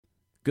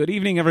Good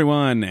evening,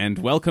 everyone, and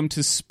welcome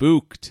to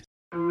Spooked.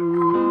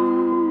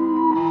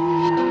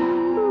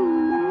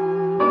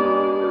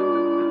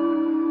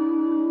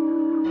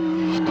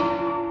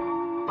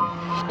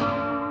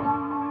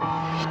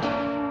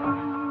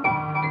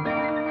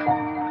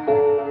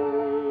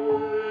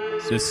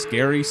 The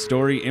Scary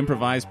Story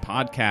Improvised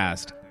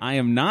Podcast. I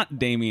am not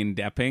Damien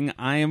Depping,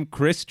 I am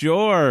Chris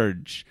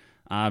George.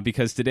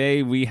 Because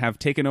today we have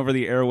taken over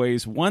the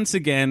airways once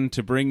again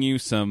to bring you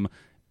some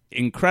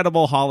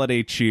incredible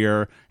holiday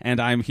cheer, and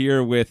I'm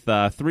here with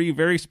three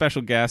very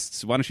special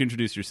guests. Why don't you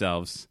introduce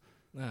yourselves?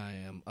 I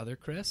am Other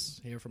Chris,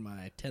 here for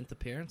my 10th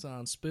appearance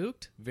on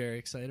Spooked. Very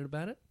excited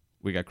about it.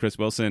 We got Chris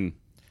Wilson.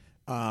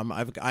 I'm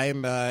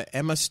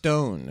Emma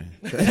Stone.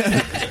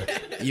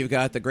 You've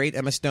got the great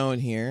Emma Stone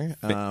here.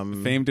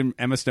 Famed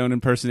Emma Stone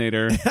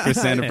impersonator, Chris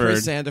Sandiford.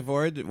 Chris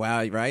Sandiford.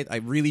 Wow, right? I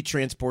really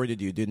transported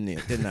you, didn't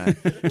I?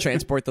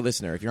 Transport the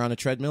listener. If you're on a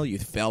treadmill, you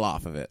fell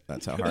off of it.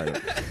 That's how hard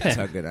that's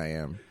how good I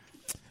am.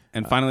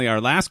 And finally,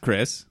 our last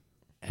Chris.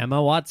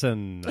 Emma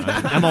Watson.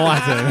 Emma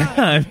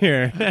Watson. I'm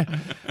here.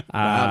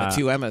 Wow, the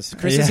two Emmas.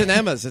 Chris and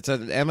Emma's. It's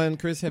an Emma and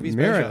Chris heavy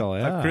special. Miracle,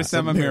 yeah. Chris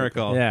Emma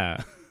Miracle.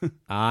 Yeah.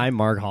 I'm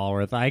Mark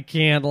Hallworth. I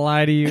can't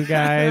lie to you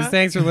guys.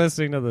 Thanks for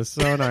listening to the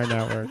Sonar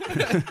Network.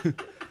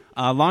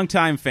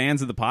 Longtime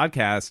fans of the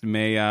podcast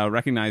may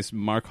recognize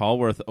Mark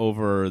Hallworth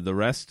over the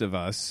rest of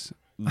us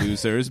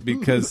losers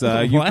because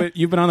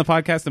you've been on the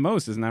podcast the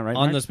most, isn't that right,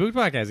 On Mark? the Spook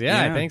Podcast,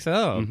 yeah, I think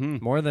so. Mm-hmm.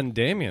 More than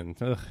Damien.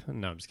 Ugh,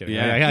 no, I'm just kidding.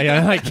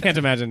 Yeah. I can't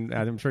imagine.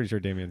 I'm pretty sure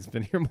Damien's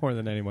been here more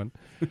than anyone.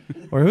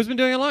 Or who's been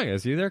doing it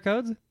longest? You there,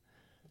 Codes?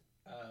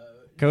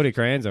 Cody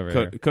Crane's over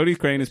here. Cody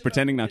Crane is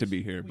pretending not to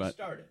be here, but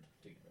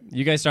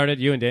You guys started,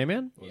 you and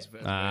Damien? It was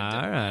very All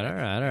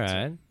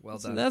right. Well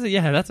done.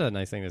 That's a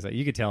nice thing to say.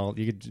 You could tell,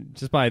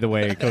 just by the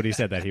way Cody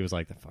said that, he was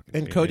like, the fucking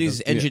And Damien Cody's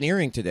doesn't-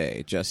 engineering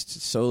today,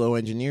 just solo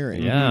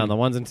engineering. Yeah, on the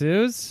ones and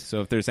twos.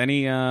 so if there's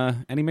any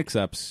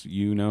mix-ups,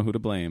 you know who to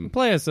blame.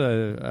 Play us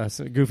a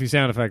goofy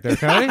sound effect there,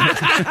 Cody.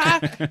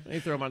 They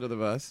throw him under the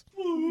bus.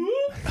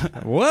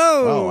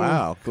 Whoa! Oh,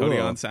 wow. Cool. Cody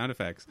on sound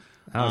effects.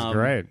 That was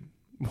great.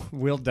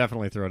 We'll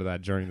definitely throw to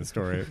that during the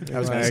story. I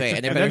was going to say, and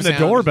it and better then the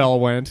sound doorbell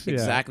went.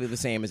 exactly the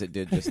same as it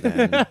did just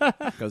then,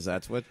 because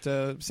that's what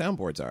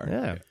soundboards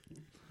are.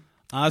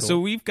 Yeah. So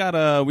we've got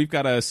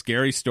a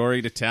scary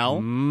story to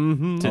tell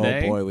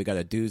today. Oh boy, we got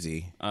a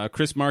doozy.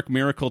 Chris-Marc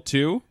Miracle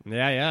 2.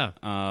 Yeah.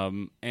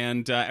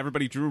 And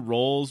everybody drew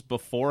rolls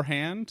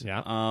beforehand.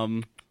 Yeah.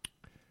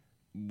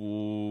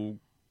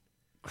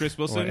 Chris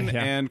Wilson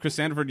Yeah. and Chris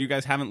Sandiford, you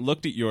guys haven't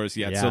looked at yours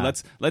yet, Yeah.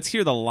 so let's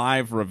hear the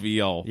live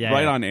reveal Yeah,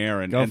 right yeah. on air,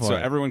 and Go for so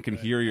it. everyone can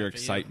hear your After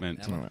you,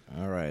 excitement. Emma.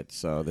 All right,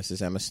 so this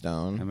is Emma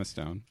Stone. Emma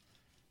Stone.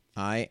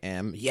 I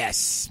am,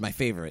 yes, my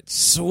favorite.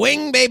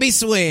 Swing, baby,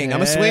 swing.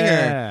 I'm a swinger.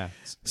 Yeah.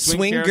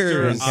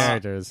 Swingers.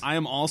 Characters. I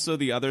am also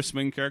the other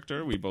swing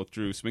character. We both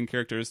drew swing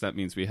characters. That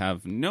means we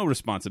have no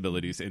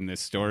responsibilities in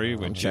this story. I'm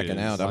which checking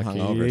is out. I'm lucky.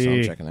 hungover, so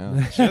I'm checking out.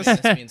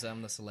 This means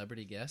I'm the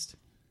celebrity guest.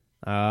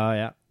 Oh,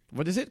 yeah.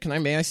 What is it?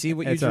 May I see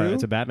what you It's drew?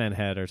 a Batman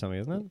head or something,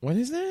 isn't it? What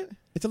is that?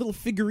 It's a little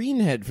figurine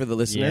head for the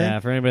listener. Yeah,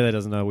 for anybody that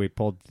doesn't know, we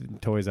pulled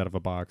toys out of a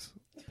box.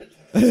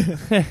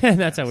 And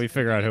that's how we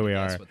figure out who we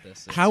That's are. what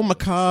this is. How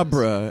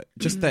macabre.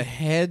 Just the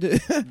head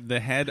the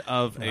head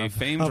of a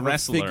famed of a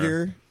wrestler.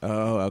 figure.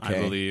 Oh, okay.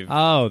 I believe.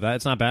 Oh,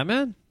 that's not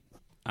Batman?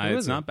 Who It's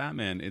is not it?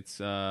 Batman. It's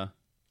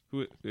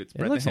It's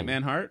Brett the looks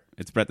Hitman Hart.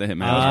 It's Brett the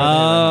Hitman.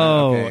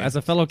 Oh, Okay. as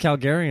a fellow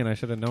Calgarian, I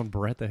should have known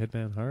Brett the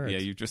Hitman Hart. Yeah,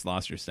 you just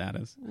lost your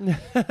status.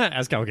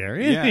 As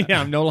Calgarian?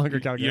 Yeah. I'm no longer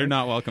Calgarian. You're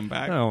not welcome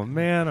back. Oh,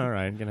 man. All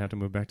right. I'm going to have to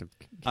move back to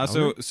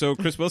Calgary. So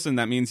Chris Wilson,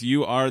 that means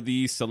you are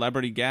the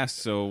celebrity guest.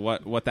 So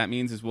what that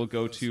means is we'll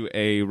go to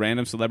a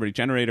random celebrity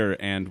generator,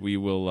 and we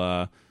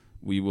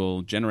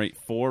will generate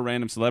 4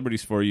 random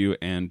celebrities for you,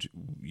 and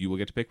you will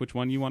get to pick which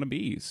one you want to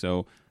be.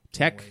 So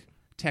Tech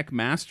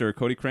Master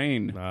Cody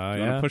Crane, you want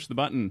to push the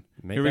button?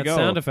 Make Here we that go.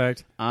 sound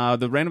effect.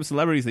 The random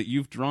celebrities that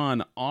you've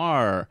drawn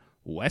are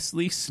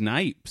Wesley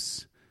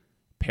Snipes,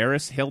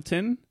 Paris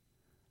Hilton,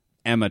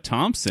 Emma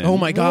Thompson. Oh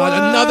my God!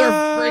 Another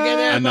friggin'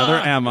 Emma. Another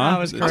Emma. That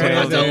was It's crazy.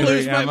 all the Don't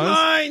lose three my Emmas.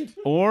 mind.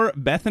 Or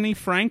Bethany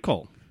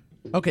Frankel.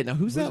 Okay, now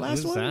who's that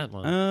last Who's one? that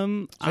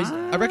one?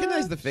 I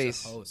recognize the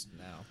face. She's a host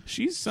now.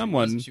 She's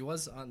someone. She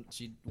was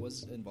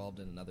involved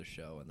in another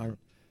show, and then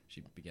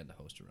she began to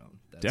host her own.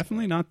 That's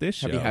Definitely not this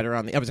show. Have you had her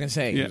on the? I was going to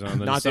say, Yeah. on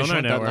the not this Sonar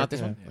one. Network. Not this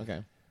Yeah. one.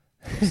 Okay.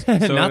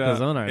 So, Not the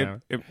Sonar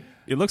Network.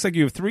 It looks like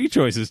you have 3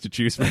 choices to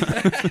choose from.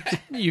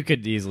 You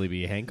could easily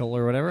be Henkel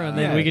or whatever, and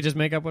then we could just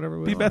make up whatever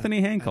we Be want.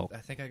 Bethany Hankel. I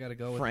think I got to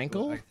go with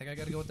Frankel? I think I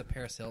got to go with the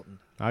Paris Hilton.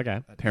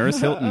 Okay. Paris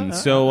Hilton.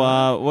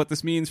 So what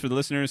this means for the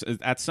listeners is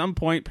at some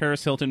point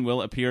Paris Hilton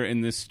will appear in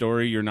this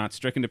story. You're not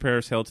stricken to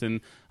Paris Hilton.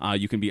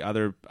 You can be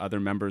other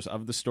members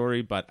of the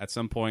story, but at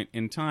some point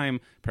in time,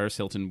 Paris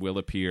Hilton will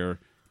appear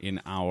in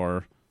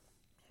our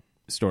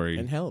story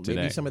And hell,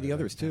 today. maybe some of the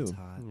others too. That's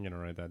hot. I'm going to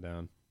write that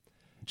down.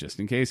 Just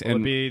in case. Will it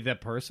And be the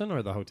person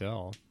or the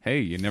hotel? hey,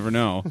 you never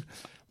know.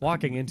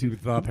 Walking into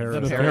the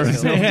Paris.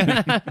 Paris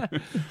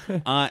Hilton.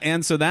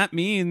 And so that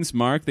means,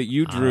 Mark, that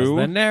you drew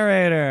the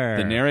narrator.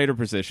 the narrator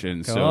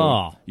position. So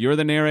Cool. you're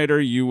the narrator.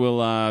 You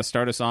will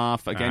start us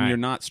off. Again, All right. you're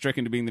not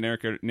stricken to being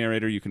the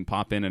narrator. You can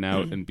pop in and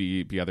out and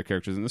be other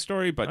characters in the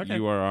story, but Okay.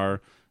 you are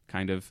our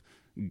kind of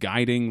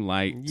guiding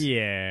light.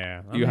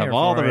 Yeah. I'm You have here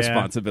all for the ya.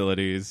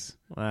 responsibilities.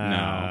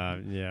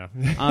 Yeah.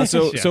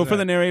 So Yeah, for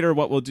the narrator,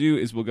 what we'll do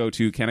is we'll go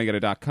to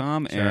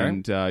canigeta.com Sure.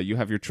 and you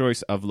have your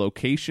choice of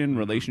location,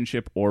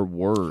 relationship, or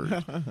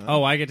word.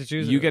 Oh, I get to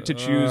choose. You get to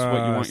choose what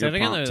you want say your it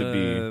again, prompt to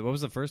be. What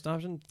was the first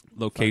option?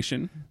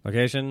 Location.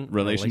 Location,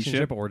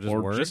 Relationship, or just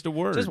or word? just a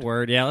word. Just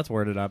word. Yeah, let's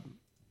word it up.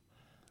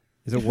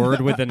 Is it word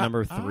with the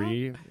number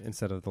 3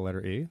 instead of the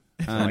letter E?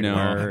 Like no.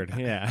 Word.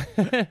 Yeah.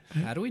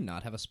 How do we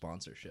not have a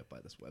sponsorship by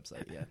this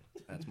website yet?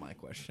 That's my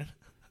question.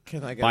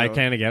 Can I get By a-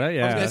 can I get it?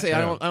 Yeah. I was gonna say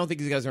yeah. I don't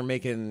think these guys are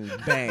making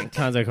bank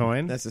Tons of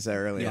coin.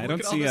 necessarily. Yeah, I Look don't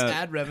at all see this a-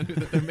 ad revenue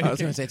that they're I was making.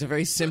 going to say it's a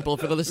very simple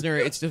for the listener.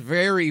 It's a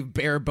very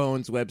bare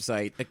bones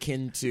website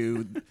akin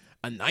to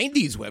a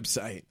 '90s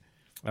website.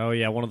 Oh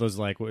yeah, one of those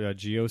like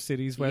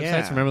GeoCities websites.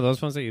 Yeah. Remember those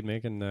ones that you'd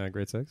make in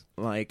grade 6?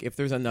 Like if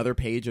there's another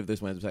page of this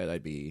website,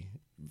 I'd be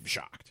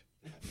shocked.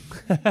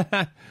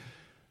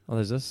 Oh,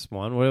 there's this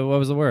one. What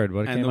was the word?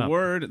 What And came the up?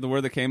 word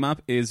that came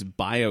up is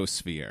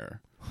biosphere.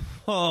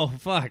 Oh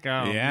fuck!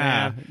 Oh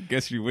yeah. man.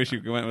 Guess you wish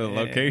you went with a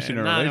location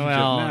or Not- relationship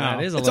well, now.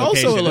 that is a It's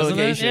location, also a isn't it?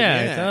 location,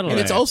 Yeah, totally.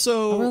 and it's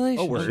also A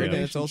relationship. word, and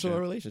Relationship. it's also a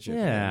relationship.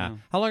 Yeah.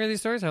 How long are these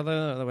stories? How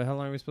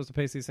long are we supposed to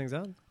pace these things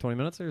out? 20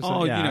 minutes or so?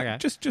 Oh, yeah, you know, okay.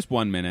 just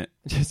 1 minute.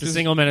 Just a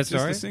single minute Just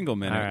story? a single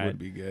minute All right. would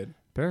be good.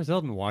 Paris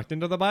Hilton walked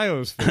into the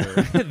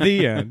biosphere.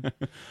 The end.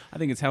 I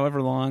think it's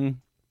however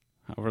long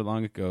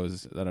it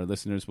goes that our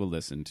listeners will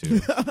listen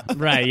to.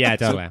 Right, yeah,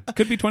 totally.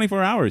 Could be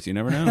 24 hours. You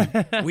never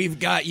know. We've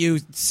got you,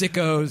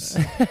 sickos.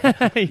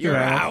 Your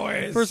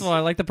hours. First of all,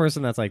 I like the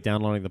person that's like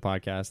downloading the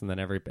podcast and then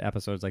every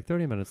episode's like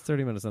 30 minutes,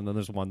 and then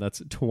there's one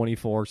that's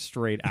 24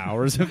 straight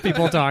hours of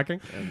people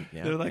talking.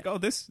 Yeah. They're like, oh,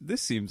 this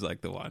seems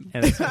like the one.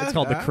 And it's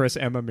called the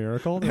Chris-Marc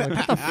Miracle. They're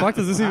like, what the fuck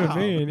does this even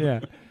mean? Yeah.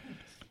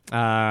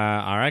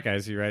 All right,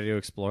 guys, you ready to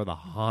explore the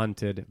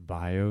haunted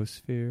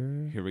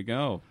biosphere? Here we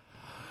go.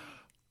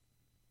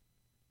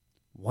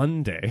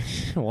 One day,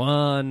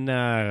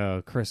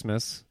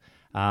 Christmas,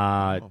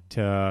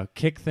 to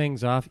kick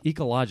things off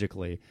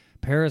ecologically,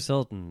 Paris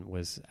Hilton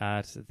was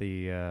at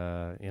the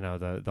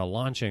the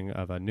launching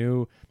of a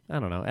new,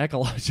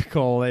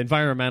 ecological,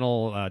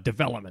 environmental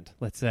development,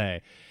 let's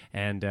say.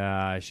 And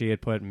she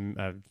had put,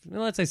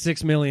 let's say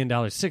 $6 million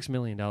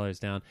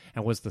down,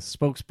 and was the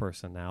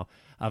spokesperson now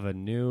of a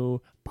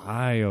new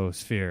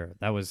biosphere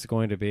that was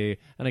going to be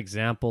an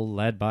example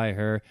led by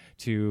her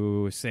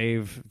to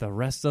save the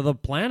rest of the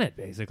planet,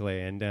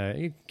 basically,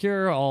 and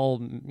cure all,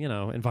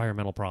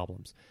 environmental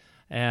problems.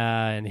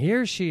 And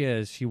here she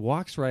is. She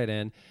walks right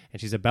in,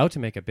 and she's about to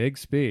make a big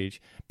speech,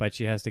 but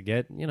she has to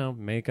get,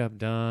 makeup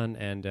done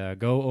and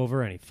go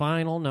over any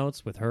final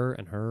notes with her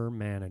and her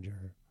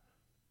manager.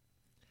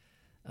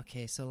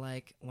 Okay, so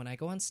like when I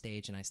go on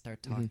stage and I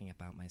start talking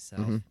about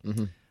myself,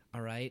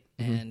 all right,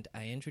 and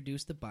I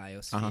introduce the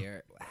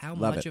biosphere, how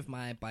Love much it. of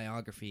my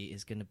biography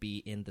is going to be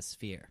in the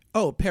sphere?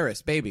 Oh,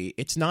 Paris, baby,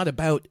 it's not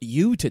about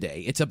you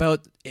today. It's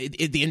about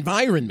the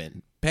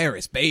environment.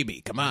 Paris,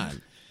 baby, come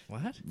on.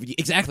 What?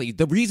 Exactly.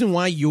 The reason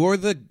why you're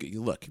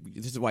look,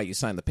 this is why you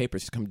signed the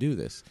papers to come do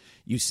this.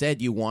 You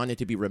said you wanted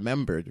to be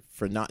remembered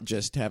for not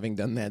just having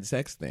done that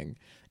sex thing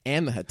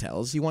and the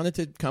hotels. You wanted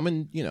to come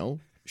and,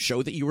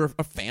 show that you were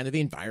a fan of the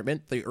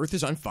environment. The earth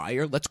is on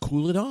fire. Let's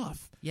cool it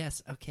off.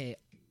 Yes, okay.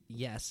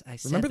 Yes, I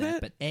said Remember that,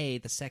 that? but A,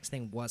 the sex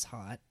thing was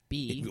hot.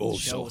 B, Oh, the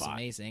show so was hot.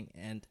 amazing.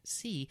 And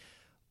C,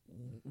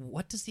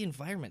 what does the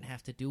environment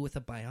have to do with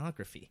a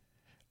biography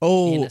in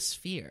Oh, a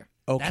sphere?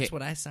 okay. That's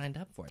what I signed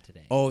up for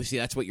today. oh, see,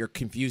 that's what you're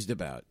confused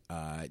about.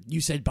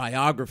 You said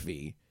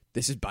biography.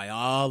 This is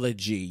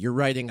biology. You're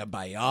writing a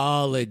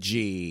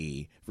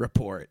biology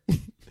report.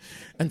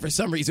 And for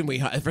some reason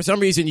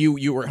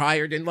you were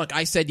hired, and look,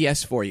 I said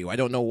yes for you. I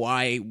don't know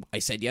why I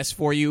said yes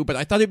for you, but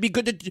I thought it'd be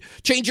good to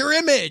change your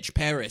image.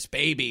 Paris,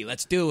 baby,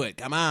 let's do it.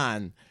 Come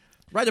on.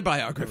 Write a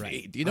biography.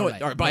 Right. Do you know All what?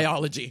 right. Or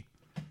biology.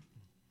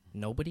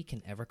 Nobody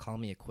can ever call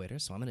me a quitter,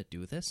 so I'm going to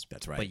do this.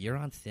 That's right. But you're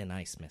on thin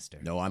ice, mister.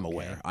 No, I'm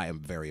aware. I am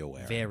very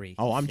aware. Very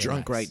Oh, I'm thin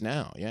drunk ice. right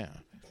now. Yeah.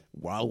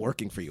 While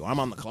working for you.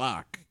 I'm on the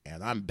clock,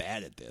 and I'm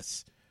bad at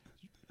this.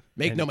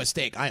 Make no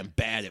mistake, I am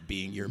bad at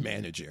being your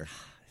manager.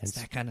 It's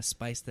that kind of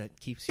spice that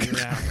keeps you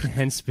around.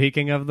 And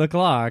speaking of the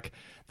clock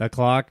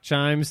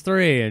chimes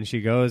 3, and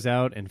she goes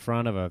out in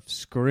front of a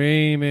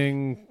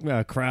screaming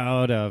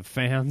crowd of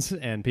fans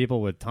and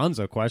people with tons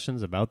of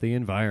questions about the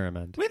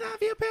environment. We love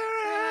you, Paris.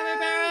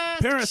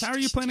 Paris, how are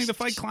you planning to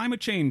fight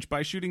climate change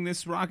by shooting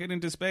this rocket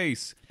into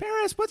space?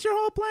 Paris, what's your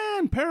whole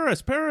plan?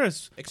 Paris.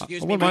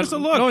 Excuse I me, wouldn't mind but- a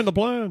look. Knowing the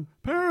plan.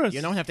 Paris.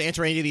 You don't have to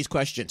answer any of these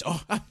questions.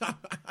 Oh, I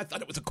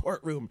thought it was a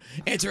courtroom.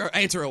 Answer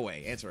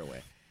away.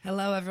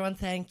 Hello, everyone.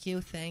 Thank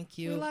you.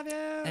 We love you,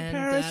 And,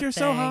 Paris. You're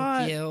so hot.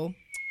 Thank you.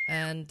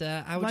 And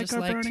I would Like just our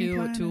like burning to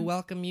planet.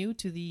 welcome you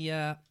to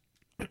the,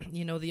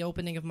 the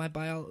opening of my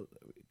biosphere.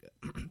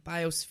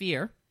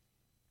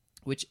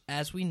 which,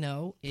 as we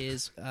know,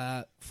 is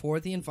for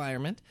the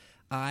environment.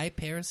 I,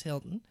 Paris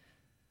Hilton,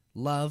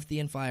 love the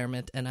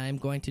environment, and I am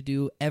going to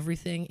do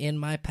everything in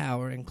my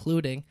power,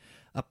 including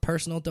a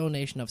personal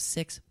donation of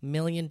 $6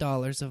 million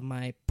of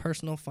my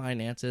personal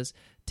finances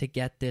to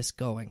get this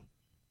going.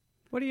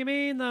 What do you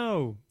mean,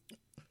 though?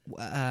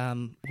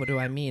 What do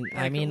I mean?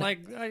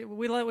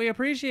 We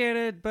appreciate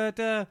it, but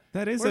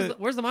That is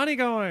where's the money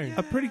going?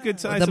 a pretty good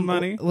size of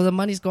money. Well, the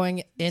money's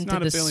going into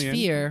not the $1 billion.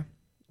 sphere,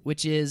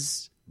 which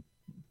is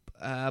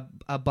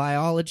a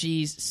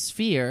biology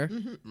sphere,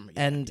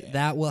 and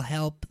that will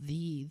help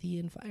the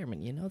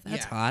environment. You know,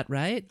 that's hot,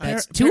 right?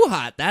 That's too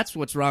hot. That's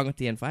what's wrong with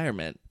the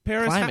environment.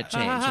 Paris, Climate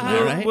change, am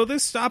I right? Will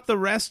this stop the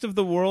rest of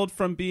the world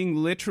from being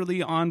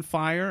literally on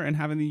fire and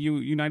having the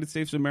United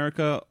States of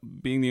America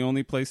being the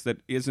only place that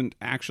isn't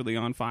actually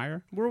on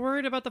fire? We're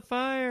worried about the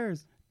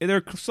fires.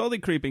 They're slowly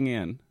creeping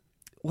in.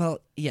 Well,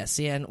 yes,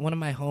 and one of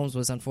my homes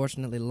was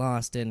unfortunately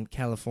lost in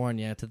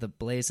California to the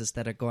blazes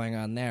that are going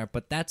on there.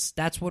 But that's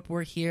what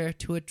we're here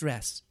to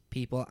address,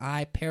 people.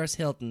 I, Paris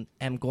Hilton,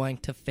 am going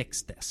to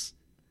fix this.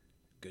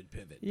 Good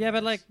pivot. Yeah,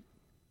 but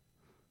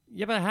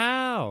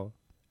how?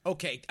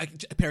 Okay,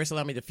 Paris,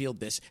 allow me to field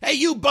this. Hey,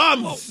 you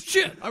bums! Oh,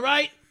 shit! All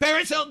right?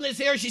 Paris Hilton is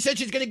here. She said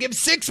she's going to give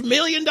 $6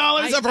 million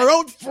of her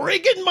own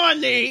friggin'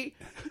 money.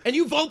 And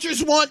you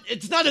vultures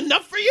it's not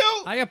enough for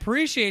you? I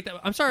appreciate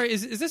that. I'm sorry,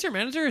 is this your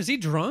manager? Is he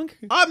drunk?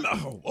 I'm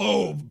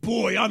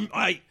crawling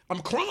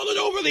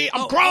over to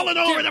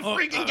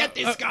freaking get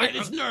this guy,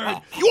 this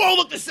nerd. You all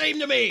look the same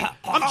to me.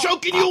 I'm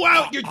choking you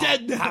out. You're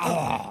dead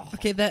now.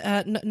 Okay,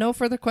 no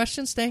further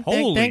questions. Thank Holy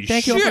you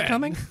all for shit.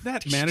 coming.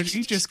 That manager,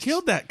 you just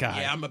killed that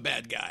guy. Yeah, I'm a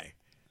bad guy.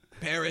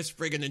 Paris,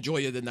 friggin' enjoy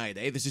you tonight,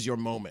 eh? This is your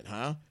moment,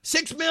 huh?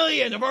 $6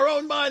 million of our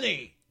own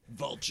money.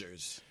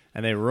 Vultures.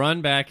 And they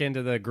run back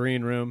into the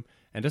green room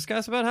and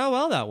discuss about how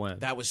well that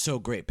went. That was so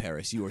great,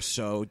 Paris. You were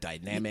so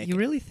dynamic. You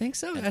really think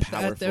so? And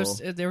powerful.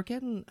 They were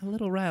getting a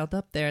little riled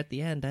up there at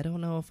the end. I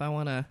don't know if I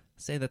want to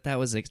say that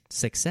was a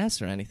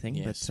success or anything.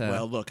 Yes. But,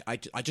 well, look, I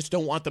just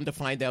don't want them to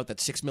find out that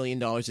 $6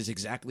 million is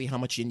exactly how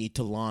much you need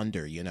to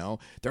launder, you know?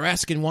 They're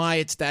asking why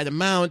it's that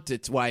amount.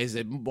 Why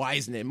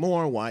isn't it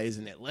more? Why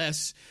isn't it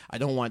less? I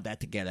don't want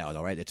that to get out,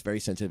 all right? It's very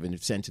sensitive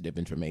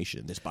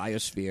information. This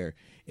biosphere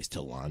is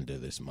to launder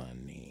this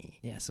money.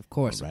 Yes, of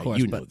course, right? of course.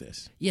 You know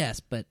this. Yes,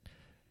 but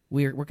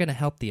we're going to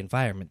help the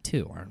environment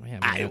too, aren't we?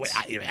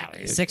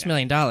 $6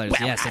 million.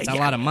 Yes, it's a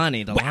lot of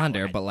money to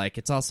launder, but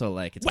it's also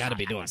it's got to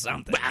be doing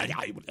something. Come on,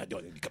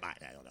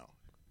 I don't know.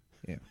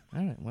 Yeah.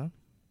 All right. Well.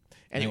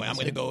 Anyway, I'm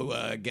going to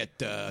go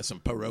get some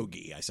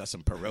pierogi. I saw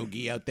some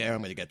pierogi out there. I'm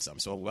going to get some.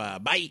 So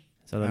bye.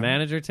 So the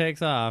manager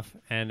takes off,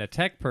 and a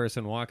tech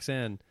person walks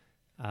in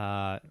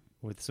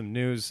with some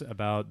news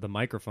about the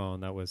microphone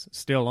that was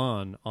still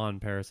on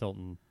Paris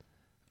Hilton.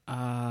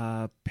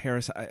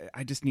 Paris,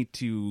 I just need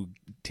to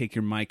take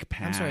your mic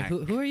pack. I'm sorry,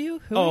 who are you?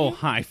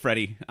 Hi,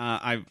 Freddie.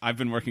 I've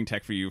been working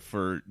tech for you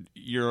for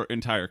your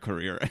entire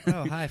career.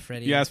 Oh, hi,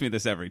 Freddie. You ask me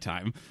this every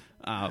time.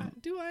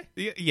 Do I?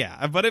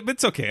 Yeah, but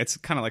it's okay. It's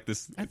kind of like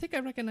this. I think I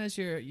recognize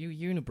your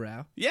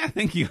unibrow. Yeah,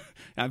 thank you.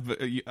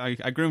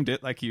 I groomed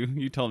it like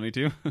you told me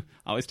to.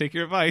 Always take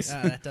your advice.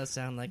 That does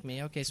sound like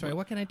me. Okay, sorry.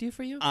 What can I do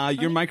for you?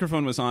 Your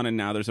microphone was on, and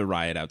now there's a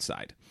riot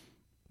outside.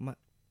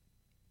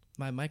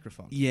 My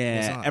microphone.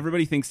 Yeah,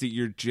 everybody thinks that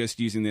you're just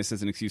using this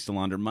as an excuse to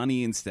launder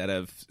money instead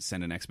of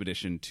send an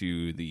expedition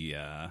to the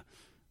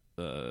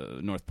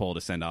North Pole to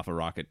send off a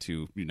rocket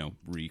to,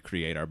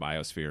 recreate our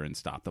biosphere and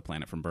stop the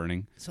planet from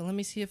burning. So let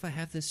me see if I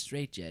have this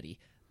straight, Jetty.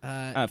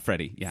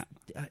 Freddie, yeah.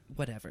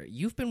 Whatever.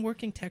 You've been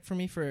working tech for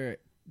me for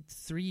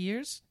 3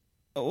 years?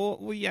 Oh,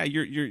 well, yeah,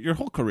 your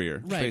whole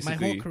career. Right, my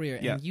basically. whole career.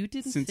 Yeah, and you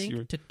didn't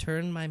think to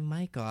turn my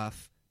mic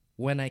off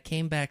when I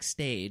came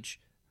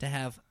backstage to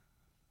have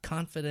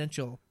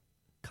confidential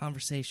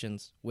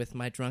conversations with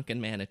my drunken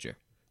manager.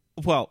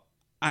 Well,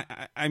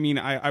 I mean,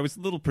 I was a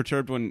little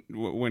perturbed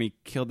when he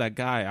killed that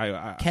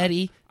guy.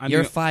 Keddy,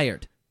 you're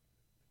fired.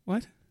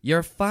 What?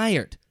 You're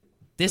fired.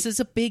 This is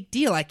a big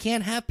deal. I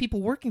can't have people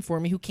working for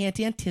me who can't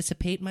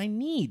anticipate my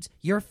needs.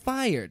 You're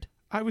fired.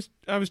 I was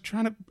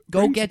trying to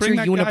get bring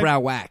your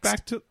unibrow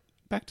waxed.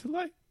 Back to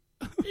life.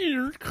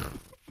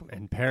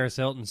 And Paris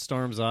Hilton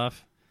storms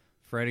off.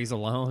 Freddie's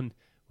alone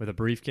with a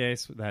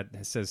briefcase that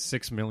says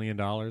 $6 million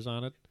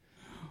on it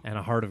and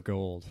a heart of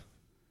gold.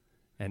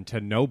 And to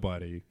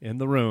nobody in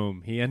the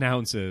room, he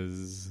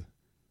announces,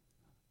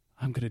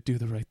 I'm going to do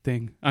the right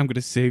thing. I'm going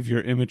to save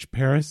your image,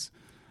 Paris.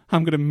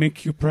 I'm going to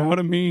make you proud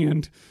of me,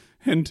 and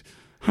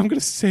I'm going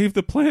to save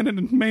the planet,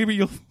 and maybe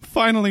you'll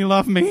finally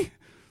love me.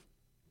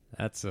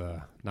 That's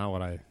not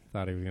what I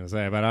thought he was going to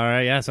say, but all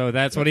right, yeah, so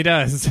that's what he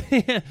does.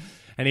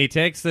 And he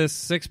takes this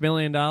 $6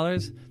 million,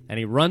 and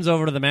he runs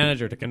over to the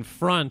manager to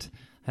confront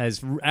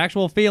his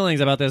actual feelings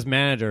about this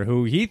manager,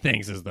 who he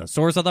thinks is the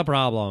source of the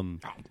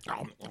problem.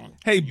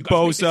 Hey, you guys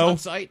make this bozo. on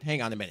site?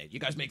 Hang on a minute. You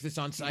guys make this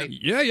on site?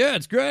 Yeah,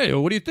 it's great.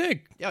 What do you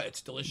think? Yeah,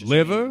 it's delicious.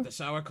 Liver? I mean, the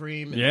sour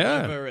cream, and the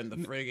liver, and the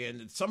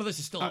friggin'. Some of this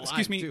is still alive,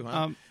 excuse me, too,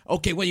 huh?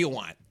 Okay, what do you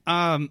want?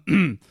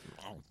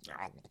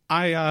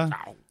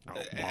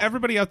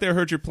 Everybody out there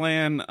heard your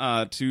plan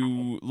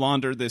to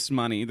launder this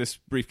money, this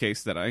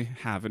briefcase that I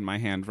have in my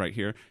hand right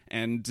here,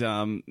 and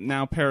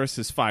now Paris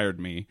has fired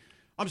me.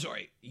 I'm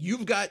sorry.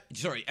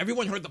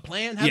 Everyone heard the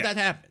plan? How'd that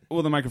happen?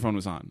 Well, the microphone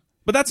was on.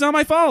 But that's not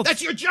my fault.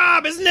 That's your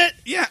job, isn't it?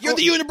 Yeah. You're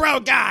the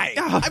unibrow guy.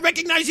 I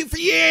recognize you for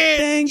years.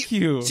 Thank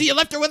you. So you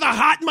left her with a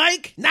hot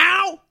mic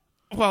now?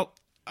 Well,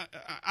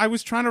 I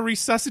was trying to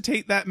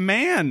resuscitate that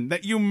man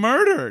that you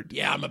murdered.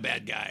 Yeah, I'm a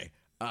bad guy.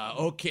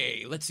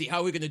 Okay, let's see.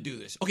 How are we going to do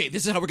this? Okay,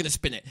 this is how we're going to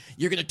spin it.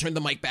 You're going to turn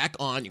the mic back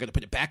on. You're going to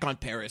put it back on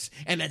Paris.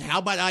 And then how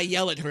about I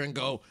yell at her and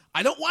go,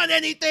 I don't want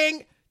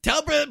anything.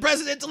 Tell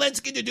President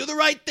Zelensky to do the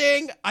right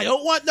thing. I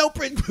don't want no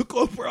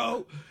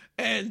GoPro.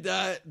 And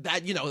that,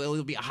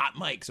 it'll be a hot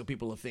mic so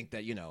people will think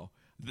that,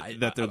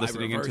 that they're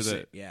listening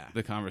into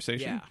the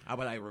conversation? Yeah, how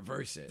about I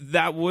reverse it?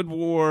 That would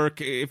work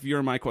if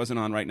your mic wasn't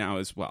on right now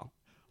as well.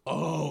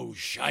 Oh,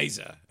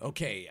 shiza.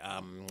 Okay.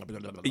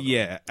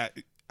 Yeah.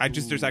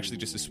 There's actually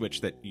just a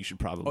switch that you should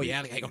probably... Oh,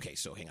 yeah? Okay,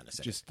 so hang on a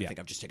second. I think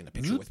I'm just taking a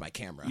picture with my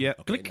camera. Yeah.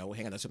 Okay, no,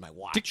 hang on, that's with my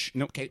watch.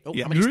 No. Okay,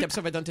 Yeah. How many steps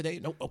have I done today?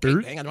 No,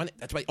 okay, hang on.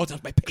 That's my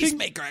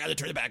pacemaker. I got to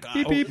turn it back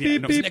on.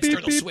 It's an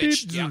external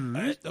switch.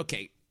 Yeah,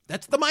 okay.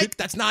 That's the mic.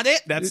 That's not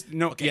it. That's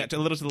okay. Yeah, a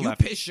little to the you left.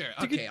 Picture.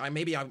 Okay,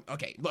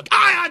 okay. Look,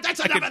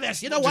 that's enough of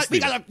this. You know what? We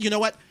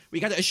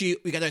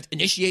gotta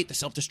initiate the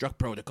self-destruct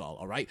protocol.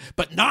 All right,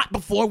 but not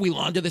before we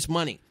launder this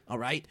money. All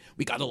right,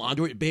 we gotta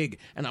launder it big,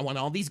 and I want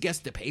all these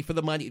guests to pay for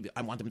the money.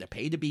 I want them to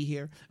pay to be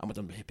here. I want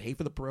them to pay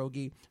for the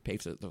pierogi, pay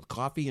for the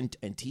coffee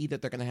and tea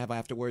that they're gonna have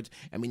afterwards.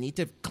 And we need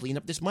to clean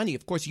up this money.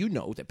 Of course, you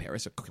know that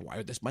Paris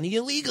acquired this money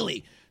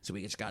illegally, so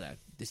we just gotta.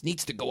 This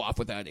needs to go off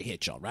without a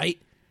hitch. All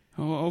right.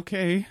 Oh,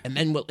 okay. And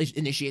then we'll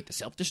initiate the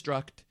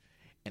self-destruct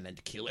and then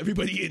kill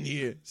everybody in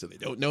here so they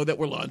don't know that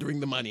we're laundering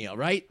the money, all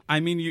right?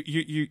 I mean,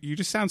 you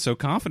just sound so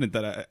confident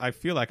that I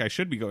feel like I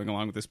should be going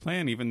along with this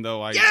plan, even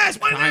though I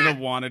kind of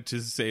wanted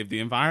to save the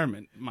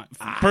environment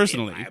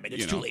personally.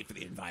 It's too late for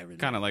the environment.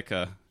 Kind of like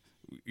a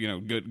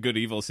good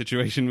evil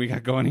situation we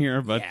got going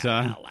here, but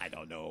well, I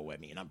don't know. I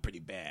mean, I'm pretty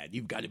bad.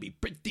 You've got to be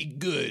pretty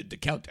good to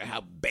counter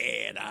how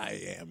bad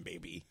I am,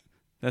 baby.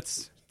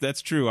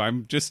 That's true.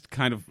 I'm just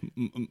kind of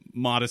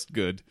modest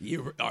good.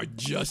 You are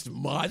just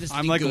modest.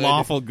 I'm like good.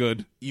 lawful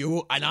good.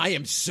 And I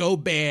am so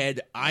bad.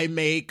 I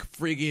make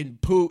friggin'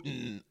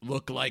 Putin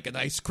look like an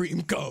ice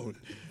cream cone.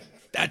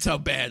 That's how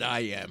bad I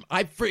am.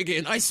 I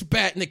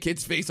spat in the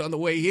kid's face on the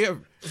way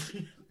here.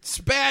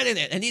 Spat in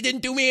it, and he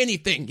didn't do me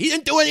anything. He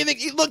didn't do anything.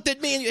 He looked at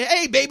me and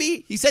hey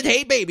baby. He said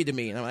hey baby to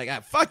me, and I'm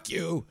like fuck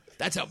you.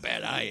 That's how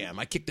bad I am.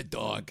 I kicked the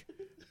dog.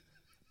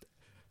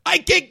 I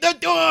kicked the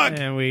dog!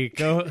 And we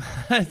go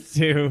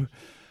to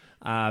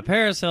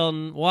Paris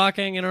Hilton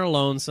walking in her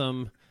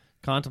lonesome,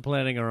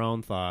 contemplating her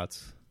own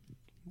thoughts.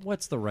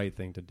 What's the right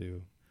thing to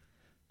do?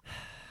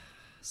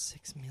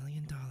 $6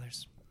 million.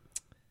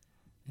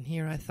 And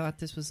here I thought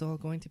this was all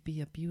going to be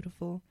a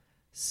beautiful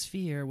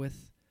sphere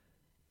with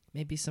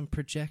maybe some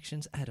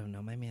projections. I don't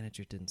know. My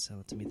manager didn't sell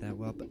it to me that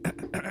well.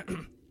 But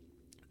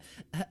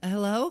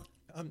hello?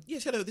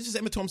 Yes, hello. This is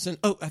Emma Thompson.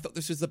 Oh, I thought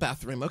this was the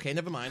bathroom. Okay,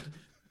 never mind.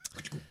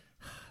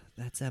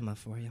 That's Emma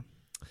for you.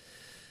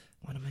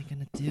 What am I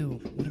going to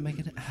do?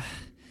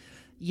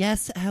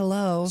 Yes,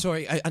 hello.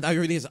 Sorry, I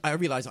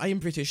realize I am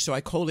British, so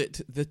I call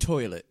it the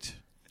toilet.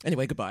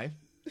 Anyway, goodbye.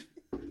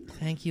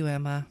 Thank you,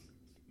 Emma.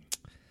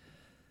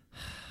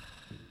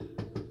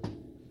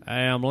 I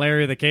am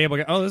Larry the Cable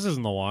Guy. Oh, this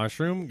isn't the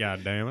washroom.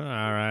 God damn it. All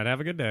right,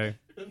 have a good day.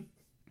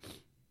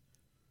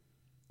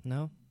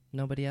 No?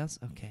 Nobody else?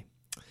 Okay.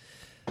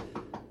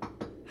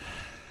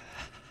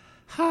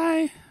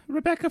 Hi,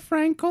 Rebecca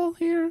Frankel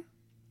here.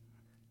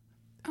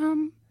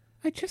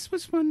 I just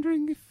was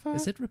wondering if...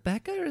 Is it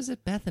Rebecca or is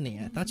it Bethany?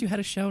 I thought you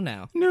had a show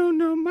now. No,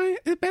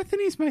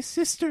 Bethany's my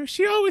sister.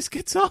 She always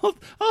gets all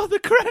the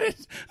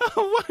credit.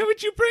 Oh, why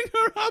would you bring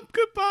her up?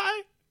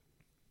 Goodbye.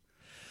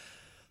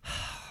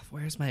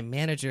 Where's my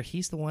manager?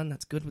 He's the one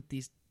that's good with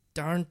these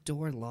darn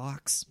door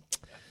locks.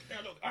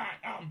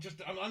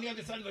 I'm on the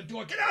other side of the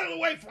door. Get out of the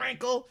way,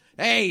 Frankel.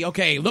 Hey,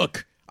 okay,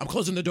 look. I'm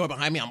closing the door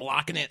behind me. I'm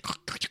locking it.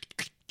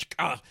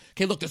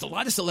 Okay, look, there's a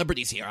lot of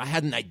celebrities here. I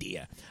had an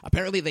idea.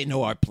 Apparently they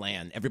know our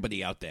plan,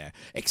 everybody out there,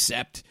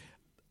 except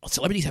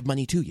celebrities have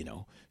money too,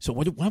 So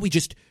why don't we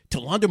just, to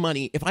launder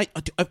money, if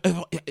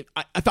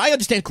I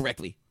understand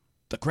correctly,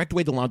 the correct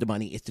way to launder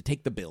money is to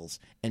take the bills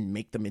and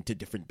make them into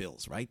different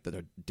bills, right, that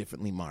are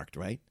differently marked,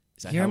 right?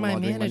 Is that You're how my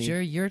laundering manager.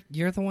 money?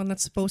 You're the one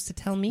that's supposed to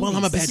tell me. Well,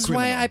 I'm a bad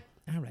criminal.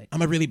 All right.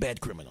 I'm a really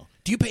bad criminal.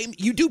 Do you pay me?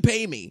 You do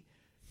pay me.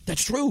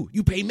 That's true.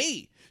 You pay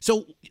me.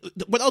 So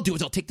what I'll do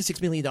is I'll take the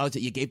 $6 million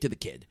that you gave to the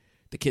kid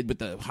with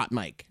the hot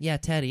mic. Yeah,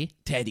 Teddy,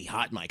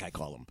 hot mic, I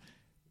call him.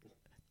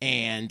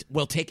 And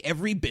we'll take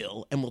every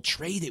bill and we'll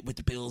trade it with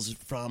the bills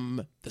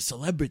from the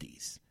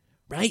celebrities,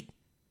 right?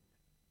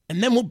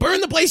 And then we'll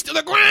burn the place to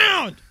the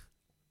ground.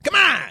 Come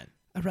on.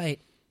 All right.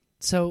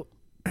 So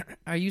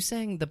are you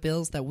saying the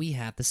bills that we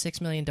have, the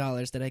 $6 million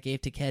that I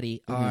gave to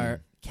Keddy,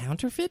 are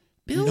counterfeit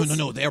bills?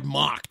 No. They're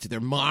mocked.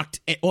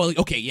 Well,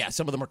 okay, yeah,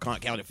 some of them are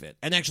counterfeit.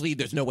 And actually,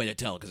 there's no way to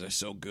tell because they're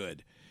so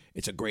good.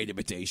 It's a great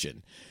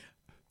imitation.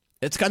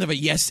 It's kind of a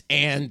yes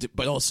and,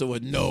 but also a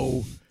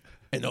no,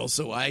 and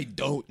also I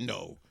don't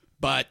know.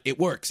 But it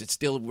works. It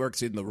still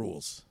works in the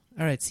rules.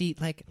 All right, see,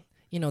 like,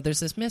 there's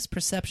this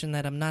misperception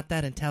that I'm not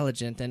that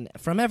intelligent, and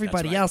from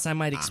everybody right. else I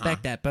might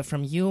expect that, but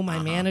from you, my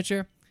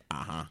manager,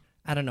 I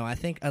don't know. I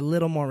think a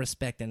little more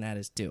respect than that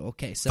is due.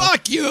 Okay, so...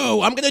 Fuck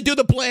you! I'm going to do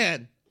the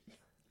plan!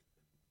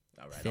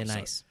 All right, Thin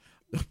ice.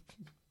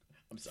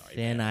 I'm sorry.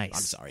 Thin Barris. ice.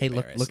 I'm sorry, Hey,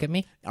 Barris. look at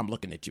me. I'm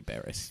looking at you,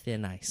 Barris.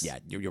 Thin ice. Yeah,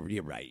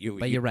 you're right.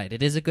 But you're right.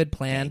 It is a good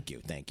plan.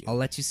 Thank you. I'll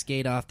let you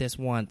skate off this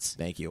once.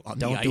 Thank you. On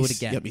Don't the do ice, it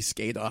again. Let me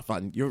skate off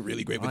on... You're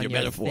really great with On your your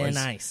metaphors. thin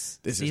ice.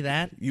 This See is,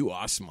 that? You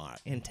are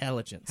smart.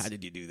 Intelligence. How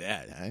did you do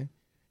that, huh?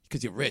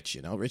 Because you're rich,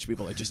 Rich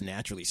people are just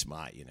naturally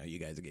smart, You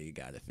guys, you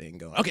got a thing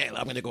going. Okay,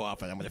 I'm going to go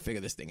off and I'm going to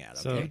figure this thing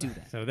out. Okay?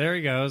 So there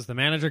he goes. The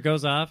manager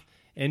goes off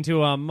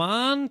into a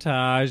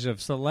montage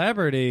of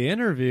celebrity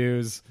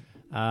interviews,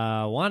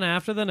 one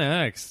after the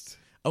next.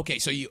 Okay,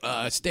 so you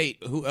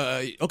state who.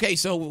 Okay,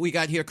 so we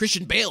got here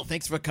Christian Bale.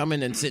 Thanks for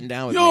coming and sitting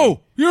down with me.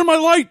 Yo, you're in my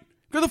light.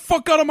 Get the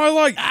fuck out of my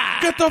light.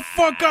 Get the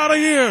fuck out of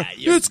here.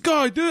 This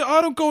guy,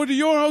 I don't go into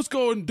your house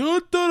going,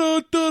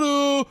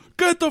 da-da-da-da-da.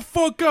 Get the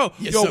fuck out.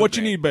 You're Yo, so what great.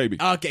 you need, baby?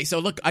 Okay, so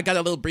look, I got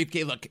a little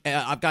briefcase. Look,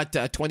 I've got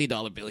a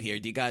 $20 bill here.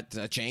 Do you got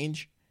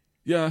change?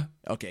 Yeah.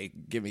 Okay,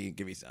 give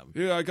me some.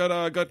 Yeah, I got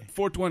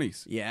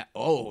 420s. Yeah.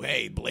 Oh,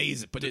 hey,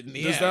 blaze it. Put it in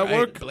the Does air. that right?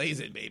 work? Blaze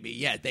it, baby.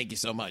 Yeah, thank you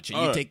so much. And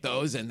All you right. take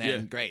those, and then Yeah.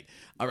 great.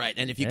 All right,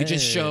 and if you could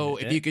just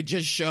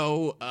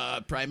show,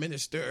 Prime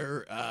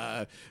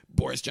Minister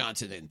Boris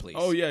Johnson in, please.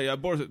 Oh, yeah.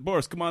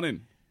 Boris, come on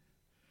in.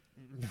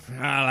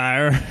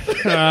 Hello.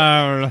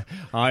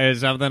 I heard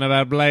something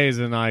about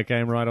blazing. I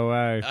came right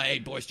away. Hey,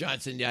 Boris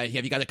Johnson, have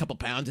you got a couple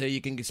pounds here you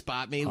can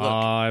spot me? Look.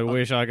 I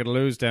wish I could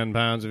lose 10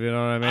 pounds, if you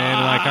know what I mean.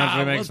 My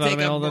country makes we'll fun of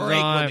me all the take a break.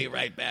 time. We'll be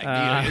right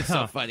back. It's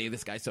so funny.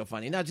 This guy's so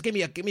funny. Now, just give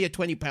me a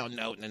 20-pound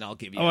note, and then I'll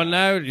give you. Oh, a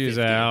note, you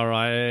 50. say? All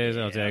right,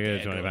 I'll take okay,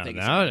 it. 20 cool. pounds. Thank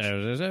you Now, so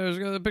much. there's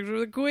got a picture of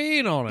the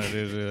Queen on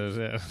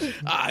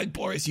it.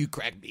 Boris, you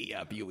crack me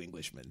up, you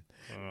Englishman.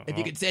 If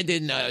you could send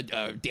in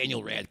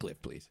Daniel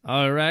Radcliffe, please.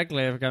 Oh,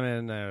 Radcliffe, come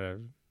in.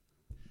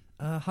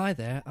 Hi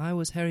there. I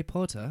was Harry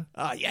Potter.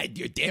 Yeah,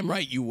 you're damn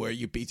right you were,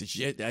 you piece of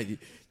shit. I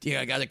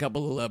got a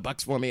couple of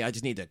bucks for me. I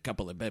just need a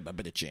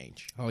bit of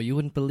change. Oh, you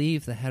wouldn't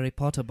believe the Harry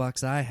Potter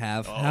bucks I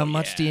have. How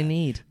much do you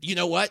need? You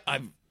know what?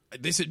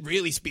 This would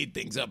really speed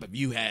things up if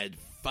you had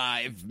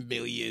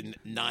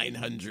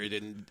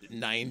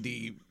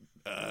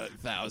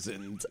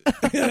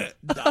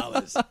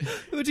 $5,990,000.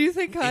 Who do you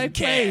think I In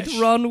played? cash.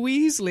 Ron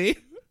Weasley.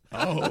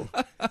 Oh,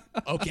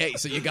 okay.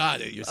 So you got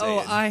it. You're saying.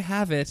 Oh, I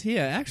have it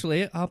here.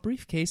 Actually, our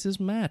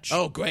briefcases match.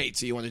 Oh, great.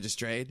 So you want to just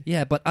trade?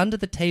 Yeah, but under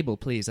the table,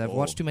 please. I've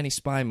watched too many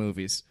spy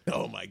movies.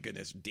 Oh my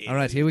goodness. Damn. All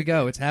right, here we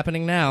go. It's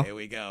happening now. Here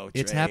we go.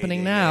 It's Trading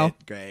happening now.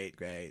 it. Great.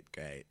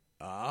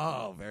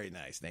 Oh, very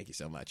nice. Thank you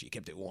so much. You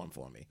kept it warm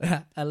for me.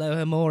 Hello,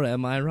 Amore,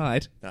 am I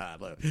right?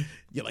 Look,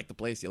 you like the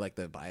place? You like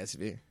the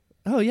biosphere?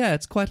 Oh, yeah,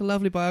 it's quite a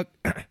lovely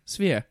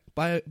biosphere.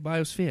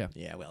 Biosphere.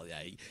 Yeah, well,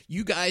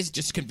 you guys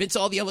just convince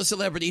all the other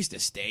celebrities to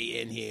stay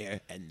in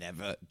here and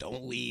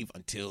don't leave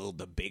until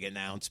the big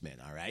announcement,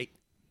 all right?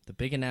 The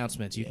big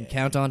announcement. You can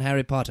count on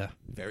Harry Potter.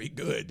 Very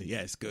good.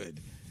 Yes, good.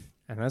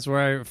 And that's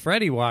where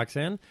Freddie walks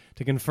in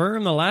to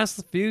confirm the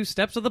last few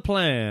steps of the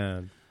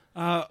plan.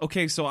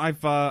 Okay, so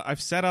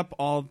I've set up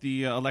all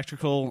the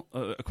electrical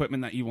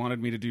equipment that you wanted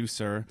me to do,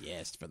 sir.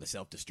 Yes, for the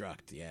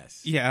self-destruct,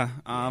 yes. Yeah,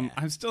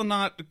 I'm still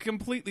not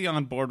completely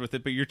on board with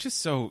it, but you're just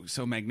so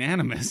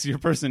magnanimous. Your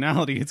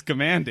personality, it's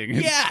commanding.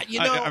 Yeah,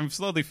 I'm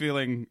slowly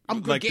feeling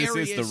I'm like this is the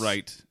gregarious.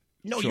 right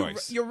No,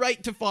 choice. you're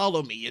right to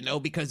follow me,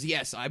 because,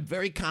 yes, I'm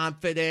very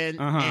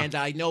confident, and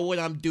I know what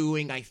I'm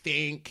doing, I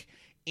think.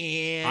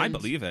 And I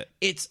believe it.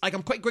 It's like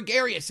I'm quite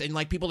gregarious and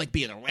like people like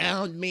being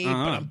around me, but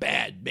I'm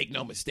bad. Make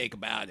no mistake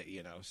about it,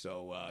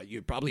 So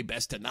you're probably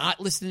best to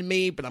not listen to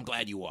me, but I'm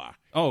glad you are.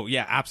 Oh,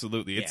 yeah,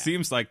 absolutely. It Yeah.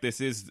 seems like this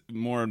is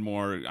more and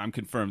more, I'm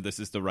confirmed this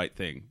is the right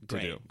thing to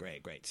do.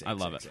 Great. Sick, I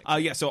love sick, it.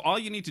 sick. Yeah, so all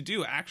you need to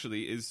do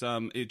actually is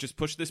just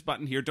push this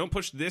button here. Don't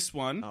push this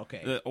one,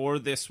 Okay. Or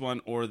this one,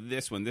 or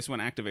this one. This one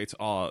activates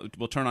all.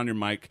 We'll turn on your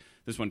mic.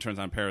 This one turns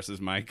on Paris's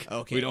mic.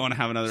 Okay. We don't want to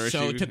have another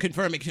So issue. to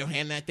confirm it, so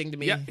hand that thing to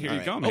me. Yeah, here All you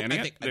right. go, Oh, man. I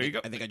Yeah, think, there you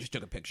go. I think I just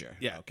took a picture.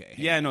 yeah, Okay.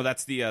 yeah. No,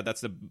 that's the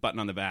button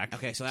on the back.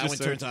 Okay, so that Just one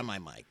so- turns on my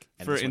mic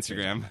and for this one turns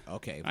Instagram. on-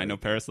 Okay. I know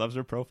Paris loves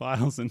her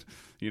profiles, and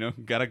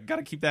gotta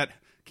keep that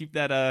keep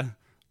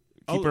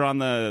her on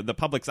the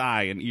public's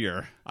eye and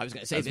ear. I was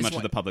going to say as this much one.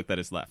 of the public that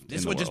is left. This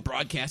in the one just world.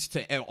 broadcasts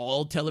to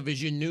all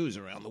television news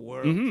around the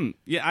world.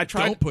 Yeah, I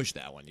tried. Don't push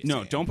that one.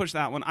 No, don't push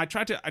that one. I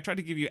tried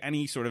to give you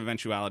any sort of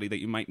eventuality that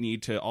you might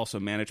need to also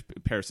manage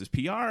Paris's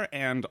PR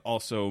and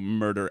also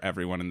murder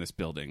everyone in this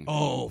building.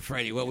 Oh,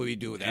 Freddie, what would we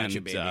do without and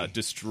you, baby?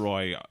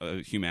 destroy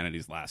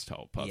humanity's last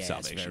hope of Yes,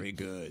 salvation. very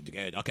good.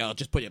 Good. Okay, I'll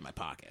just put it in my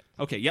pocket.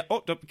 Okay, yeah.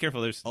 Oh, don't be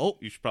careful. There's. Oh.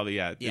 You should probably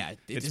Yeah.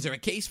 it's- Is there a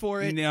case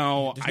for it?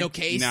 No, There's no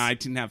case? No, I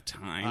didn't have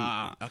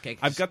time. Okay.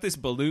 I've got this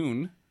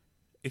balloon.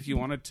 If you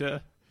wanted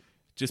to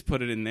just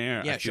put it in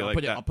there. Yeah, I sure. feel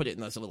like I'll put it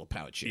in this little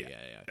pouch. Yeah.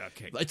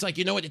 Okay. It's like,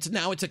 you know what? It's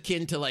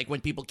akin to like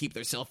when people keep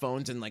their cell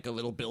phones in like a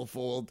little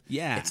billfold.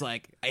 Yeah. It's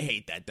like, I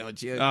hate that,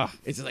 don't you? Ugh.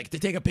 It's like to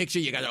take a picture,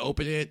 you got to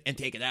open it and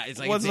take it out. It's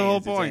like What's the whole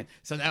insane. point?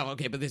 So now,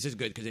 okay, but this is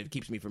good because it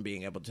keeps me from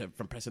being able to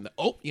from pressing the.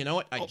 Oh, you know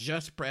what? I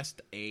just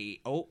pressed I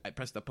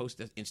pressed the post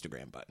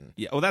Instagram button.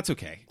 Yeah. Oh, that's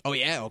okay. Oh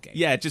yeah, okay.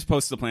 Yeah, just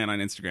post the plan on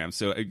Instagram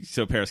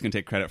so Paris can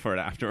take credit for it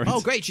afterwards.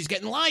 Oh great, she's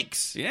getting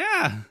likes.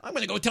 Yeah. I'm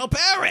gonna go tell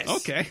Paris.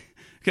 Okay.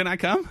 Can I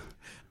come?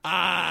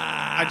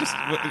 I just,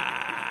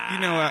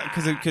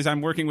 because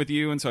I'm working with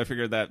you, and so I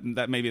figured that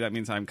maybe that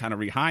means I'm kind of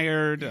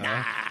rehired,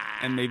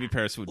 and maybe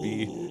Paris would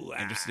be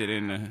interested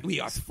in. We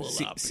are full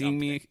up. Seeing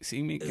me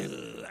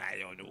again.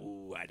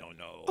 I don't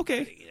know.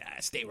 Okay.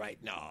 Stay right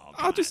now.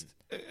 I'll just.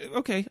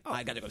 Okay.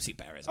 I gotta go see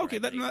Paris. Okay,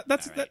 already.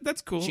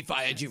 that's cool. She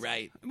fired you,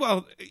 right?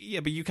 Well, yeah,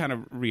 but you kind of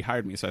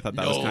rehired me, so I thought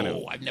that was kind of.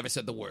 No, I've never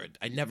said the word.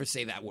 I never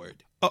say that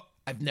word. Oh,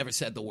 I've never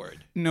said the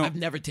word. No. I've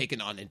never taken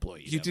on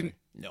employees. You ever. didn't.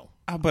 No.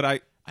 But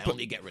I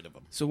only get rid of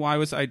them. So why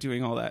was I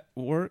doing all that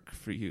work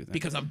for you then?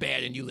 Because I'm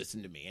bad and you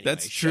listen to me. Anyway,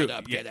 That's true. Shut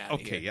up. Yeah, Get out of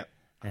okay, here.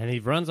 yeah. And he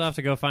runs off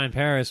to go find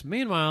Paris.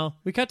 Meanwhile,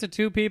 we cut to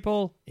two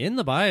people in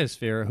the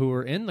biosphere who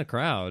were in the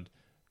crowd,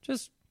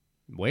 just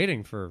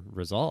waiting for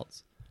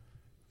results.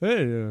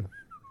 Hey,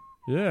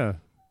 yeah.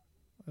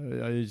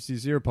 You see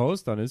your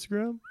post on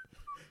Instagram?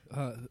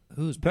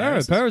 Who's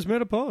Paris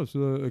made a post.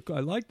 I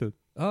liked it.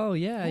 Oh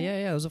yeah.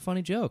 It was a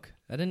funny joke.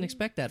 I didn't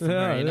expect that from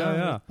her. You know,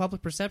 yeah.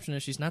 Public perception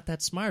is she's not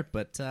that smart,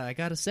 but I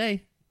gotta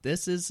say,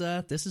 this is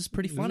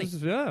pretty funny.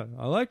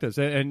 I like this.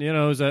 And you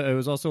know, it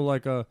was also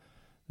like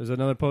there's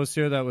another post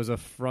here that was a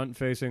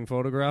front-facing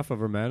photograph of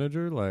her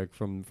manager, like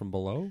from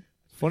below.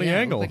 Funny It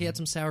angle. looked like he had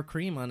some sour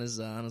cream on his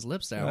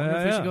lips there. I wonder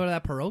if we should go to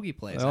that pierogi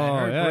place. I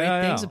heard yeah,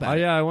 great things about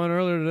it. Yeah, I went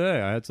earlier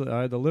today. I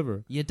had the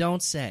liver. You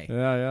don't say.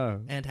 Yeah.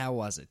 And how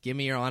was it? Give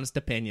me your honest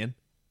opinion.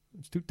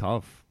 It's too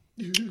tough.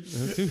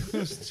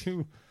 It's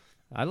too.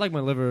 I like my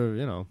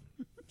liver,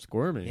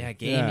 squirmy. Yeah,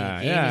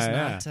 gamey.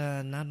 Gamey's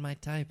not my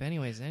type.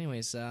 Anyways.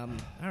 All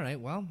right.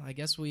 Well, I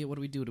guess what do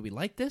we do? Do we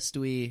like this?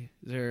 Is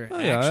there action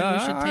we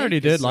should take? I already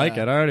did like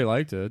it. I already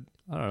liked it.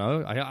 I don't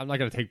know. I'm not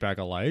gonna take back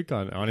a like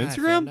on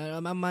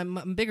Instagram.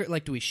 I'm bigger.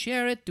 Like, do we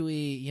share it? Do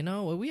we?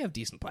 We have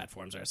decent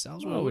platforms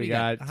ourselves. Well, what we do you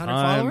got 100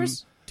 time.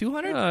 followers.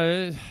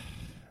 200.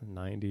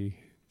 90.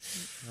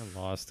 I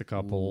lost a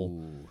couple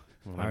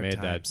when I Hard made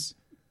times.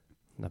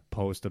 that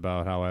post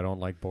about how I don't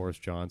like Boris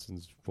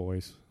Johnson's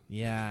voice.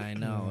 Yeah, I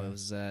know. It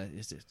was I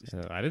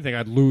didn't think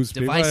I'd lose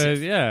divisive.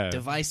 people.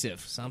 Divisive.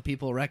 Some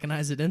people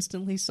recognize it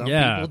instantly. Some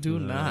people do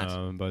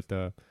not.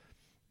 But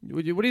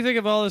what do you think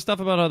of all this stuff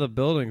about how the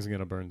building's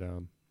going to burn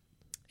down?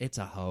 It's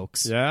a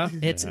hoax. Yeah?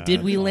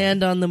 Did we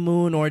land on the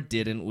moon or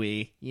didn't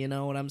we? You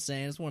know what I'm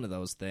saying? It's one of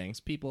those things.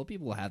 People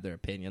have their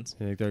opinions.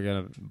 You think they're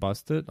going to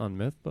bust it on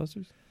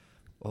Mythbusters?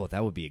 Oh,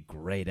 that would be a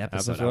great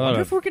episode. I wonder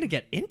if we're going to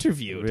get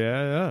interviewed.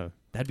 Yeah.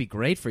 That'd be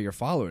great for your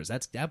followers.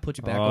 That'd put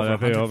you back over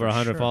 100 over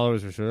 100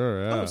 followers for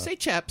sure. Yeah. Oh, say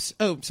chaps.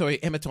 Oh,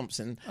 sorry, Emma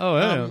Thompson. Oh,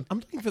 yeah. I'm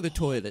looking for the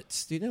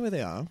toilets. Do you know where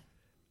they are?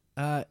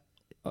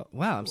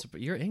 Wow, I'm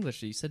surprised. You're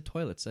English. You said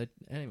toilets.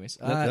 Anyways,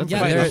 that's yeah,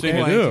 quite they're- interesting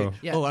to they're- do.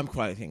 Yeah. Oh, I'm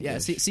quite English. Yeah,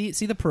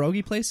 see the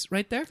pierogi place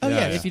right there? Oh,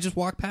 yeah. yes. If you just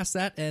walk past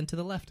that and to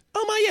the left.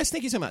 Oh, my, yes.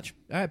 Thank you so much.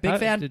 All right, big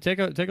fan. Take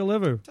a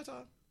liver.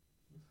 Ta-ta.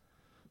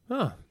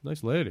 Huh,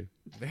 nice lady.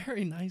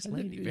 Very nice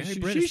lady. Very She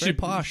British, very should,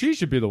 posh. She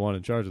should be the one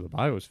in charge of the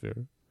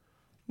biosphere.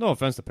 No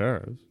offense to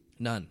Paris.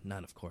 None,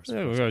 of course.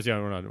 Yeah, because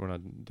we're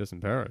not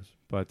dissing Paris,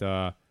 but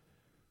I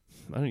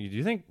don't. Do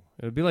you think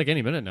it would be like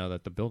any minute now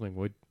that the building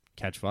would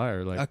catch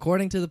fire? Like,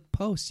 According to the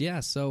post,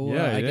 yeah. So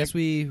Yeah, I you guess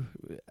we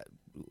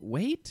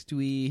wait. Do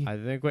we? I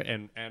think,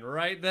 and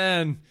right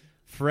then,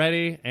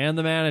 Freddie and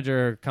the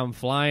manager come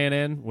flying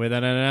in with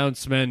an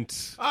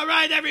announcement. All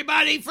right,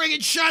 everybody,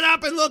 friggin' shut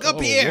up and look up Oh,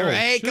 here. whoa,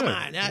 Hey, shit. come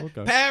on.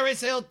 Okay.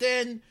 Paris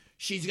Hilton,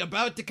 she's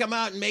about to come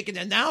out and make an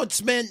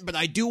announcement, but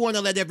I do want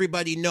to let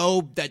everybody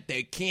know that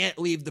they can't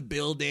leave the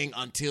building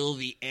until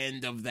the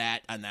end of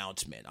that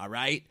announcement, all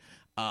right?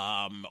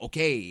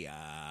 Okay.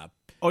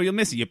 Oh, you'll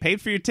miss it. You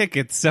paid for your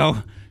tickets, so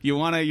you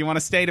wanna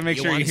stay to make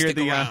You sure you wanna hear stick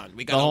the around.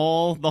 We the got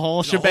whole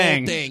the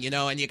shebang. whole thing,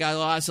 and you got a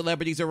lot of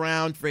celebrities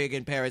around.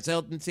 Friggin' Paris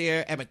Hilton's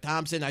here. Emma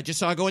Thompson. I just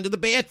saw her go into the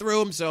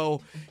bathroom,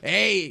 so,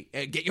 hey,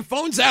 get your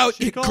phones out,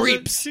 you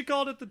creeps. She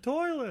called it the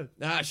toilet.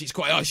 She's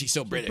quite, she's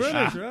so British.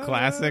 British, right?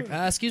 Classic.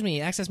 Excuse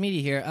me, Access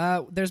Media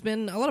here. There's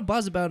been a lot of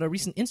buzz about a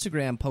recent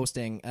Instagram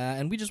posting,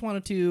 and we just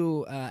wanted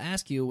to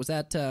ask you: was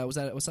that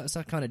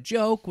some kind of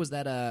joke? Was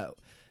that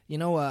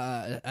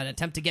an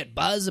attempt to get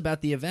buzz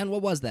about the event?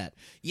 What was that?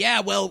 Yeah,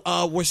 well,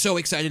 we're so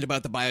excited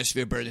about the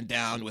biosphere burning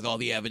down with all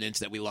the evidence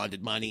that we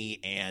laundered money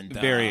and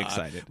Very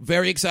excited.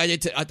 Very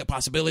excited at the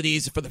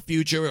possibilities for the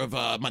future of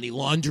money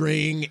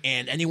laundering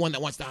and anyone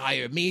that wants to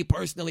hire me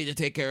personally to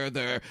take care of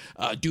their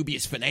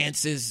dubious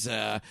finances.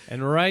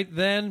 And right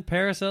then,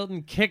 Paris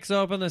Hilton kicks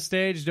open the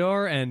stage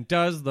door and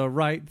does the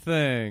right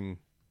thing.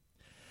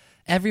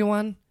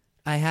 Everyone,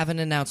 I have an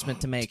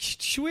announcement to make.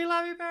 We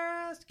love you,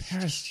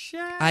 Paris.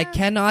 I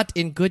cannot,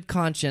 in good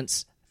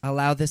conscience,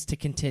 allow this to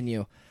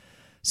continue.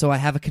 So I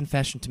have a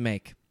confession to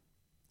make.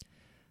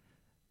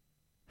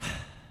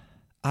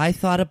 I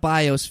thought a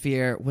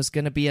biosphere was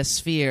going to be a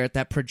sphere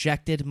that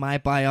projected my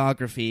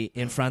biography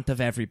in front of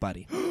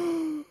everybody.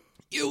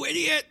 You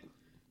idiot!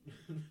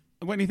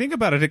 When you think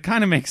about it, it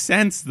kind of makes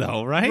sense,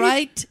 though, right?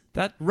 Right?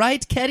 That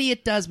Right, Ketty?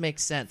 It does make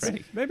sense.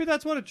 maybe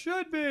that's what it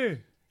should be.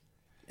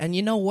 And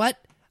you know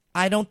what?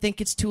 I don't think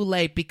it's too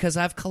late because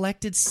I've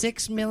collected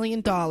 $6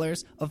 million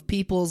of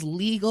people's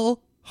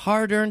legal,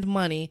 hard-earned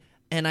money,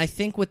 and I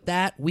think with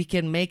that, we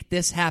can make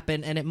this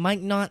happen, and it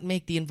might not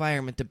make the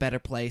environment a better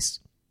place,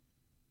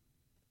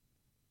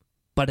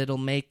 but it'll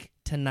make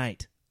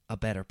tonight a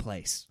better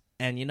place.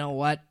 And you know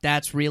what?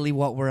 That's really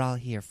what we're all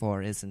here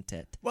for, isn't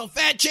it? Well,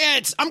 fat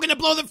chance! I'm gonna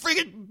blow the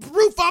friggin'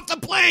 roof off the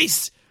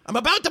place! I'm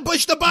about to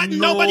push the button.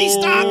 Nobody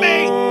stop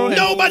me!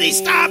 Nobody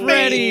stop me!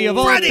 Freddie, of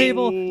all Freddie!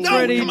 people, No,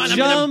 Freddie come on,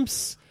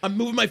 jumps, I'm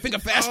moving my finger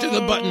faster to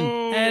the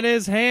button. and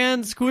his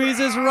hand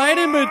squeezes right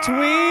in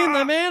between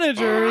the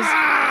managers.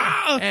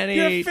 And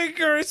Your he,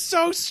 finger is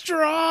so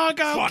strong.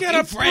 I'll Fucking get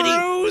a Freddie.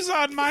 bruise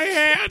on my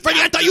hand. Freddie,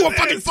 I thought you were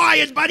after fucking this.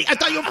 fired, buddy! I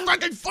thought you were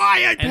fucking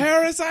fired!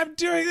 Paris, I'm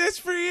doing this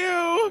for you.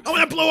 I'm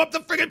gonna blow up the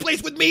friggin'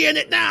 place with me in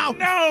it now!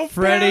 No,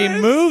 Freddie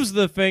Paris. moves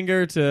the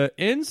finger to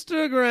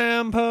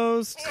Instagram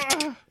post,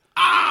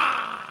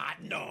 Ah,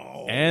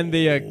 no! and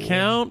the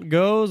account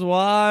goes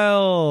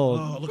wild.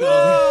 Oh, look at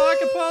all the... Oh, I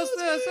can post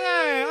this.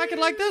 Hey, I can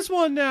like this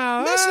one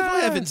now. Merciful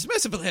Ah. heavens,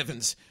 merciful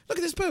heavens. Look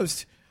at this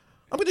post.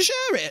 I'm going to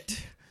share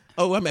it.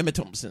 Oh, I'm Emma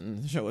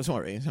Thompson.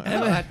 Sorry. Oh,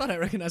 I thought I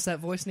recognized that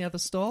voice near the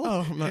stall.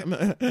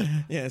 Oh,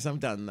 yes, I'm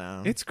done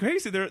now. It's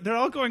crazy. They're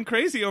all going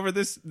crazy over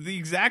the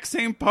exact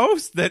same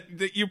post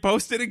that you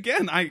posted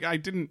again. I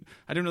didn't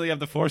really have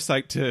the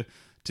foresight to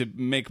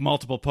make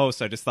multiple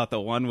posts. I just thought that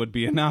one would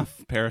be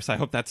enough. Paris, I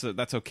hope that's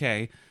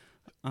okay.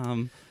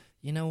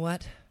 You know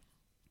what,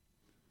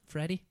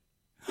 Freddie?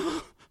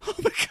 Oh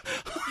my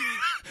god.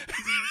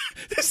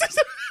 This is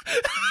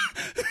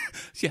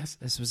yes.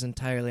 This was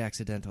entirely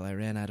accidental. I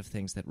ran out of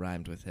things that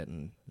rhymed with it.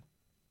 And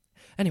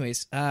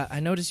anyways, I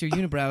noticed your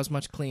unibrow is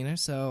much cleaner,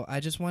 so I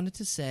just wanted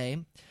to say,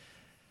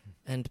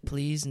 and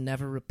please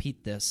never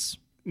repeat this.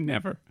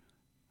 Never.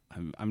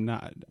 I'm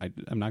not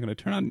going to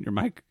turn on your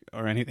mic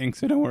or anything,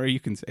 so don't worry. You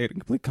can say it in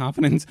complete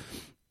confidence.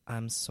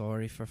 I'm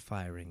sorry for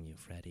firing you,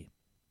 Freddie.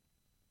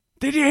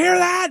 Did you hear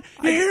that?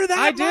 You hear that?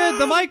 I did.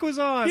 The mic was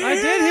on. I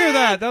did hear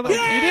that. You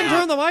didn't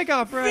turn the mic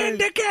off, Freddie.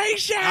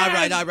 Vindication. All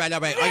right. I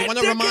want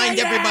to remind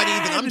everybody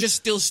that I'm just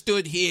still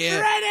stood here,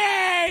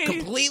 Freddie.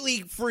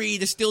 completely free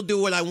to still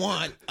do what I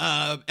want.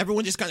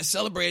 Everyone just kind of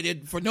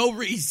celebrated for no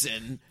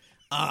reason.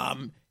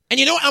 And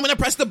you know what? I'm going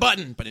to press the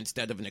button, but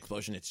instead of an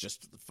explosion, it's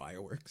just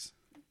fireworks.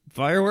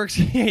 Fireworks,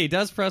 yeah, he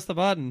does press the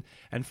button,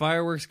 and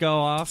fireworks go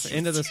off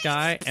into the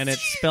sky, and it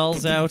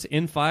spells out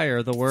in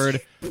fire the word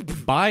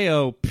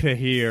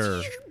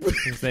biopihir,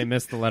 since they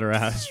missed the letter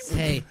S.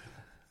 Hey,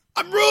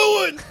 I'm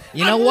ruined.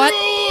 you know I'm what?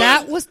 ruined!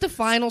 That was the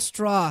final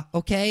straw,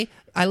 okay?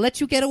 I let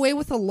you get away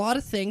with a lot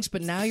of things,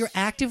 but now you're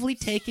actively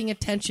taking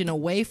attention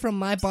away from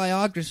my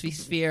biography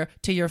sphere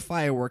to your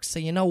fireworks. So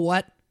you know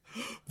what?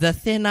 The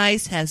thin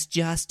ice has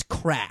just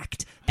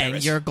cracked, and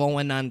Paris. you're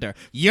going under.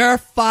 You're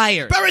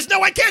fired. Paris,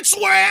 no, I can't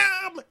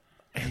swim.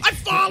 I've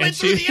fallen And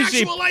through she- the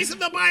actual ice of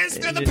the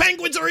biosphere. The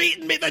penguins are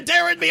eating me. They're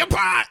tearing me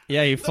apart.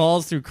 Yeah, he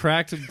falls through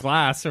cracked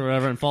glass or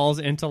whatever and falls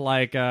into,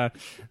 like, in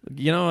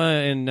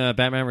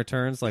Batman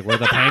Returns, like, where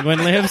the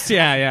penguin lives?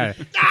 Yeah.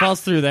 He falls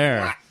through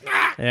there.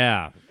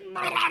 Yeah.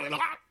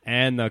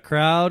 And the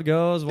crowd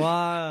goes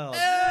wild.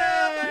 Hey,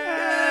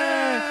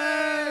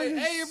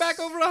 you're back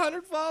over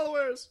 100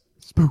 followers.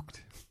 Spooked.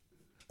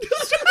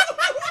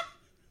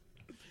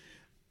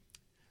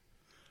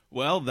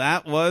 Well,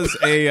 that was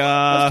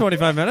a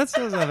 25 minutes?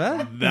 That was not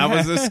bad. that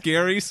was a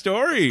scary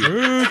story.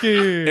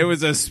 Spooky. It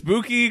was a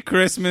spooky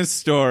Christmas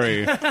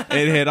story. It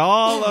hit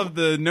all of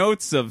the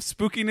notes of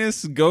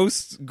spookiness,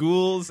 ghosts,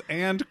 ghouls,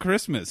 and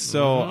Christmas.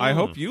 So I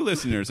hope you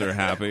listeners are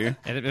happy.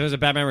 And it was a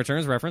Batman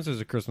Returns reference. It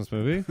was a Christmas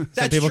movie. Some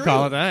That's people true.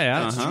 call it that,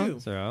 yeah. That's true.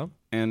 So,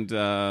 And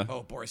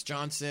Oh, Boris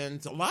Johnson.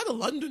 It's a lot of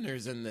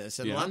Londoners in this,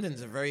 and Yeah.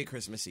 London's a very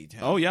Christmassy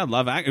town. oh yeah,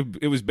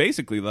 it was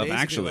basically Love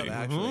Basically Actually. Love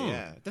Actually,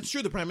 yeah. That's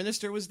true. The Prime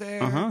Minister was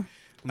there. Uh-huh.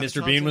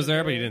 Mr. Bean was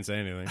there, but he didn't say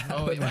anything.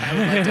 Oh,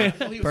 yeah.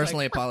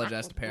 Personally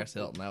apologize to Paris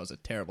Hilton. That was a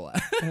terrible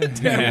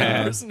Yeah.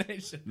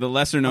 impersonation. The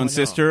lesser-known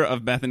sister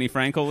of Bethany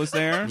Frankel was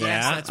there.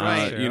 Yes, that's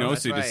right. You know,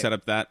 That's so you just right. set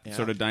up that Yeah.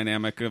 sort of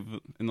dynamic of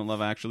in the Love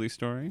Actually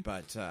story.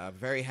 But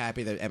very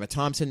happy that Emma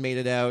Thompson made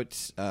it out.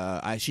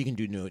 She can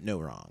do no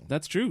wrong.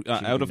 That's true.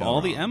 can Out do of no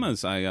all the wrong.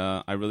 Emmas,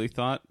 I really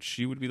thought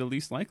she would be the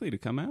least likely to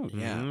come out.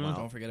 Yeah, well,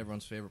 Don't forget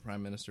everyone's favorite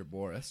Prime Minister,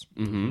 Boris.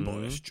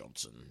 Boris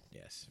Johnson.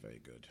 Yes, very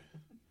good.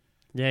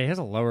 Yeah, he has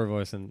a lower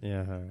voice than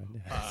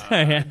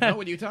yeah. No,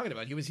 what are you talking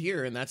about? He was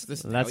here, and that's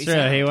this. That's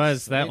true. He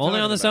was that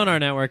only on the Sonar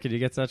Network could you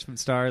get such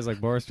stars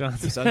like Boris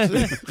Johnson.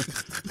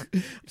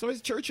 So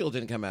his Churchill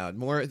didn't come out.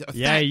 More.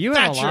 Yeah, you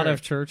had a lot Thatcher.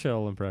 of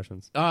Churchill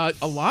impressions. A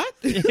lot.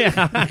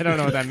 Yeah, I don't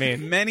know what that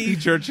means. Many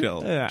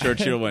Churchill. Yeah.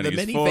 Churchill when The he's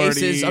many 40.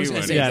 faces. I was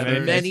going when to say he's the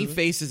many many faces.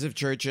 faces of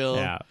Churchill.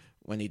 Yeah.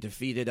 When he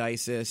defeated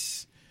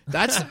ISIS.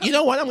 That's you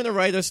know what? I'm going to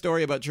write a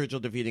story about Churchill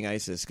defeating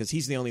ISIS because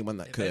he's the only one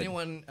that If could.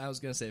 I was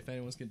going to say, if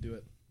anyone's going to do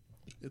it,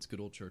 it's good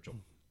old Churchill.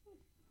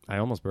 I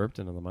almost burped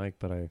into the mic,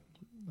 but I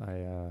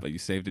But you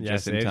saved it yeah,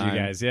 just in saved time. you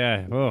guys.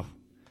 Yeah. Oh,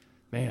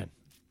 man,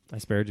 I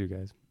spared you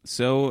guys.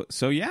 So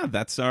yeah,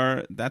 that's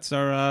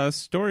our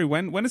story.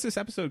 When is this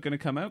episode going to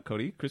come out,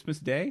 Cody? Christmas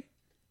Day?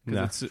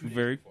 No. It's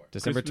very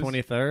December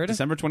Christmas- 23rd.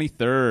 December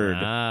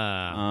 23rd.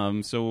 Ah.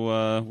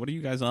 So what are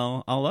you guys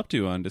all up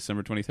to on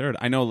December 23rd?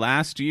 I know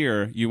last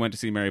year you went to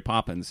see Mary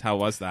Poppins. How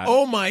was that?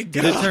 Oh my god!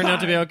 Did it turn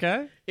out to be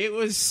okay? It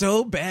was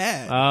so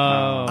bad.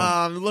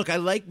 Oh. Look, I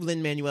like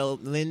Lin-Manuel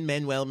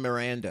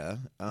Miranda.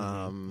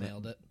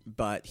 Nailed it.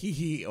 But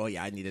oh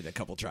yeah, I needed a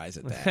couple tries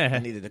at that. I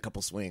needed a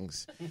couple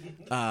swings.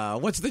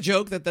 What's the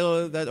joke that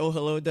Oh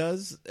Hello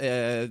does?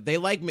 They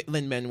like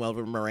Lin-Manuel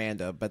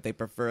Miranda, but they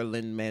prefer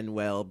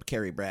Lin-Manuel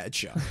Carrie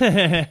Bradshaw. You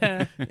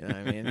know what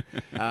I mean?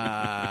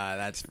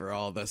 That's for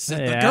all the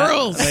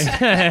girls.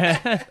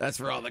 That's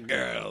for all the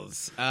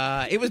girls.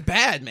 It was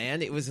bad,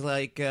 man. It was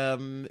like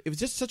it was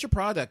just such a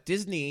product.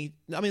 Disney.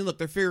 I mean, look,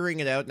 they're figuring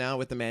it out now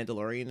with the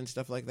Mandalorian and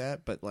stuff like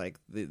that. But like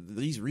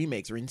these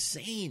remakes are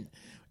insane.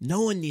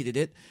 No one needed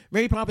it.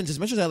 Mary Poppins, as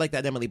much as I like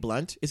that Emily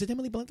Blunt, is it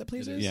Emily Blunt that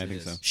plays her? Yeah, I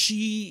think so.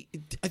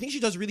 I think she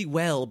does really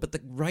well, but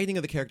the writing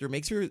of the character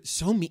makes her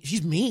so mean.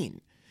 She's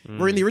mean.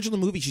 Where in the original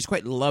movie, she's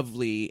quite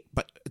lovely,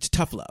 but it's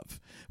tough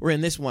love. Where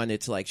in this one,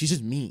 it's like she's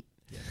just mean.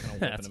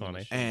 That's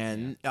funny.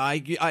 And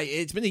I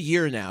it's been a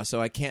year now, so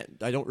I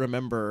don't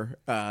remember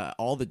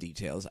all the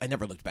details. I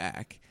never looked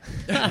back.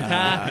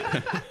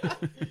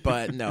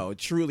 But no,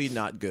 truly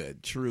not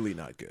good. Truly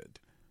not good.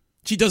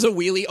 She does a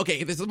wheelie.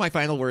 Okay, this is my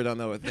final word on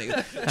the thing.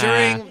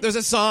 There's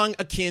a song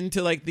akin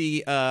to like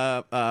the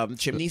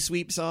Chimney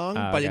Sweep song,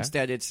 but okay.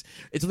 instead it's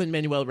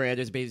Lin-Manuel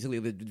Miranda is basically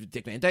the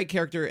Dick Van Dyke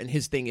character, and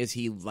his thing is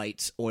he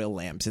lights oil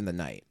lamps in the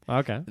night.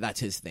 Okay. That's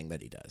his thing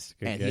that he does.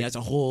 Good and gig. he has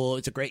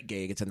it's a great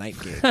gig. It's a night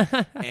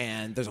gig.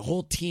 And there's a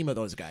whole team of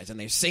those guys, and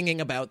they're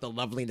singing about the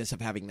loveliness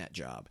of having that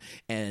job.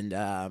 And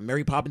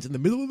Mary Poppins, in the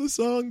middle of the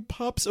song,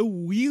 pops a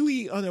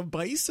wheelie on a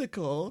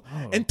bicycle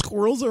and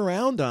twirls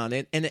around on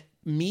it. And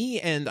me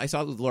and I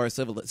saw it with Laura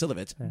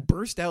Silovitz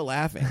burst out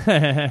laughing.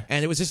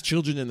 And it was just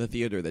children in the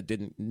theater that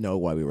didn't know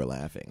why we were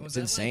laughing. It's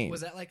insane.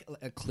 Was that like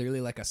clearly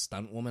like a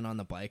stunt woman on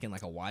the bike in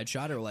like a wide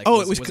shot, or like?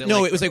 Oh, it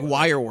was like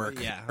wire work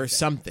or okay.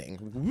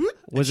 something.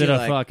 Was it a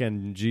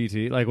fucking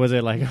GT? Like, was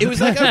it like? It was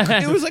like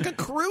a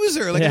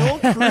cruiser, like an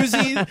old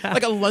cruisy,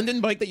 like a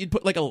London bike that you'd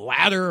put like a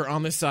ladder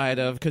on the side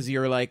of because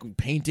you're like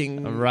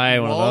painting Right,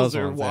 one of walls those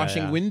or ones,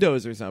 washing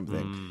windows or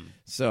something.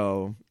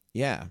 So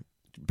yeah,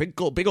 big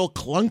old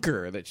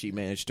clunker that she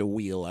managed to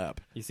wheel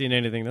up. You seen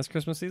anything this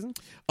Christmas season?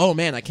 Oh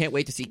man, I can't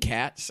wait to see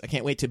Cats. I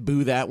can't wait to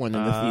boo that one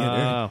in the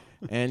theater,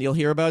 and you'll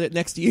hear about it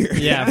next year.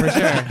 Yeah, for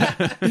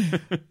sure.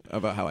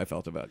 About how I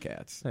felt about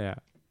Cats. Yeah,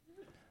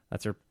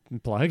 that's her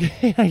plug.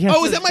 I guess.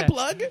 Oh, is that my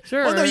plug?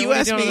 Sure. Oh no, you What are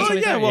asked doing me. on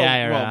the 23rd?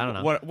 I don't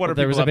know. What are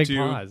there was people a big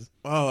up to? pause.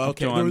 Oh,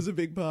 okay. Go There on. was a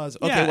big pause.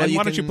 Okay, Yeah, well, and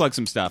why don't you plug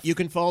some stuff? You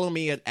can follow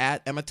me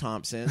at Emma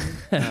Thompson,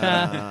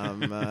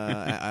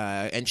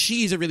 and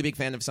she's a really big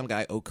fan of some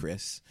guy,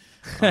 Chris,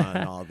 on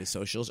all of his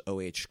socials.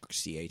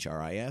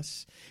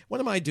 OHCHRIS. What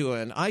am I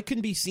doing? I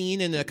can be seen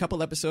in a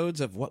couple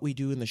episodes of What We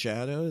Do in the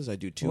Shadows. I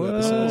do 2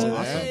 episodes of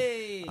that.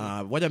 Hey.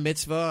 What a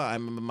Mitzvah!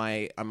 I'm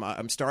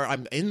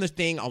in the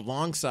thing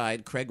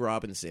alongside Craig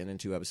Robinson in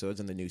 2 episodes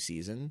in the new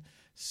season.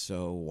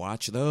 So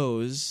watch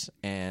those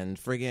and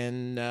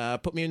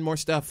friggin' put me in more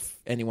stuff.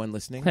 Anyone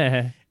listening,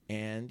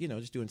 and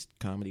just doing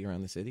comedy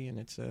around the city, and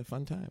it's a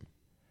fun time.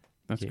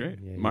 That's great.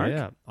 Yeah, Mark,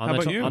 yeah. how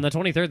about you? On the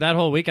 23rd, that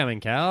whole week, I'm in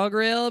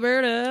Calgary,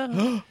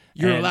 Alberta.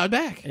 You're And- allowed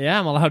back. Yeah,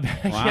 I'm allowed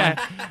back. Wow.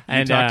 Yeah.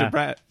 And talked to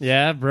Brett.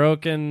 Yeah,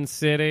 Broken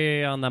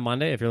City on the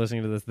Monday. If you're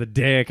listening to this the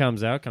day it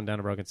comes out, come down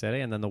to Broken City.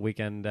 And then the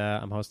weekend,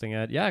 I'm hosting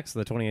at Yax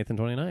the 28th and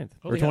 29th.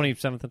 Holy or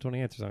 27th and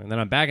 28th or something. And then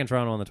I'm back in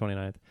Toronto on the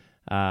 29th.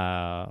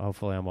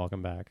 Hopefully I'm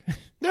welcome back.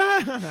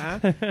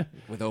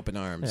 With open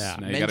arms. Yeah.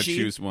 Now you got to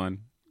choose one.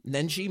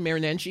 Mayor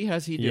Nenshi,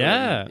 how's he doing?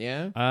 Yeah.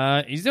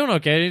 Yeah? He's doing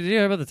okay. Did you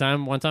hear about the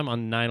one time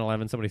on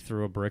 9/11 somebody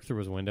threw a brick through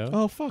his window?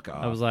 Oh, fuck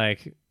off. I was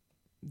like,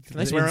 Can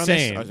I swear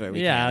insane. on this? Oh, sorry,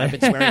 we Yeah. can't. I've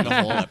been swearing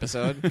the whole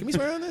episode. Can we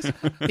swear on this?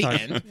 The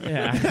end.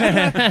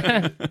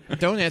 Yeah.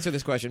 Don't answer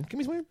this question. Can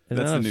we swear?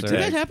 That's the new Did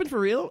that happen for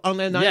real? On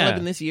the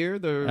 9/11 this year?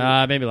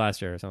 Maybe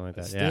last year or something like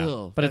that.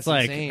 Still, yeah, but it's that's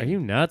like, insane. are you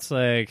nuts?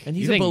 Like, And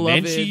you he's a think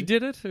beloved- Menchie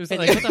did it? It was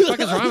like, what the fuck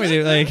is wrong with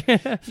you?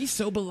 Like, He's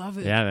so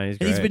beloved. yeah, man, he's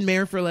And he's great. been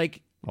mayor for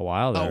like... a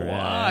while there. a yeah.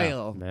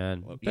 while.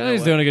 Man. Well, I you think know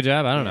he's what? doing a good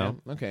job. I don't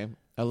know. Okay.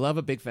 I love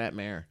a big fat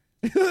mayor.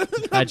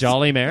 A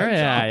jolly mayor?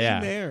 Yeah, Jolly yeah.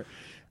 mayor.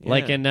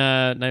 Like Yeah. in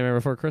Nightmare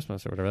Before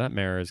Christmas or whatever. That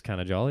mayor is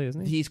kind of jolly,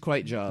 isn't he? He's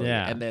quite jolly.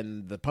 Yeah. And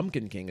then the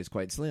Pumpkin King is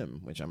quite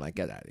slim, which I'm like,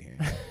 get out of here.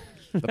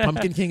 The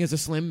Pumpkin King is a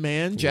slim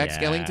man. Jack Yeah.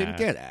 Skellington,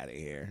 get out of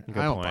here. Good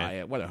I don't point. buy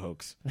it. What a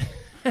hoax.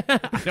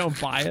 I don't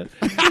buy it.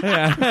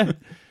 Yeah.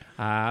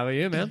 How about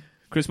you, man?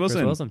 Chris Wilson.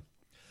 Chris Wilson.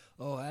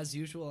 Oh, as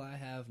usual, I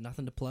have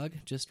nothing to plug.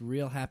 Just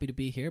real happy to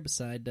be here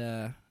beside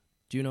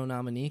Juno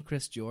nominee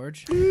Chris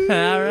George. All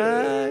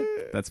right.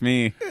 That's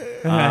me.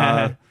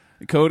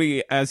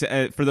 Cody, as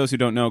for those who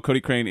don't know,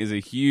 Cody Crane is a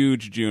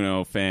huge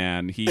Juno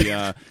fan.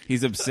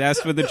 He's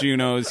obsessed with the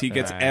Junos. He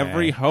gets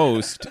every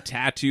host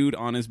tattooed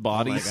on his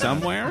body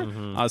somewhere.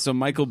 So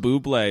Michael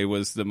Bublé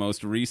was the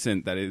most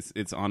recent that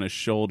it's on his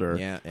shoulder.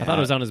 Yeah, I thought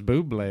it was on his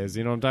boob blaze.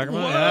 You know what I'm talking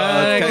about?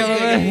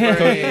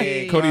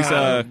 Cody's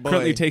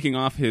currently taking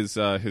off his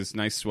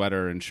nice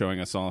sweater and showing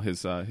us all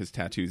his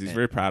tattoos. He's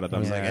very proud of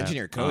them. Like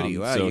Engineer Cody.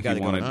 Wow, so you got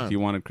it going on. he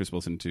wanted Chris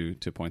Wilson to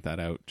point that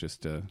out,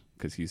 just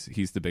because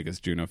he's the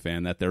biggest Juno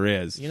fan that there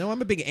is. You know,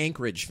 I'm a big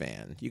Anchorage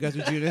fan. You guys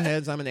are Juno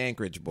heads. I'm an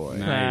Anchorage boy.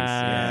 Nice.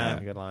 Yeah,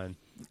 good line.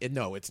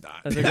 No, it's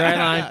not. That's a great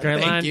line.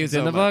 Great line. you It's so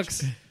in the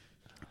much. books.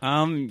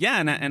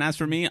 And as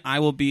for me, I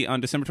will be on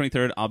December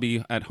 23rd. I'll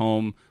be at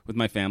home with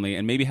my family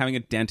and maybe having a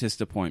dentist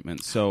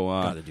appointment. So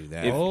Gotta do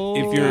that.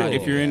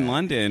 If you're in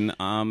London,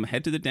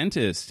 head to the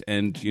dentist,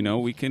 and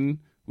we can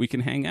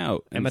hang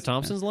out. Emma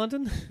Thompson's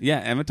London? Yeah,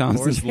 Emma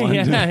Thompson's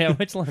London. Yeah,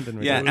 which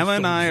London? Yeah, Emma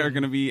and I are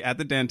going to be at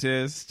the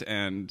dentist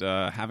and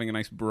having a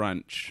nice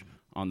brunch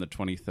on the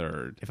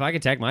 23rd. If I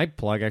could take my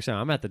plug, actually,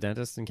 I'm at the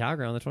dentist in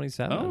Calgary on the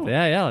 27th. Oh.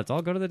 Yeah, let's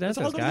all go to the dentist,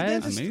 Let's all go to the guys.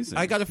 dentist. Amazing.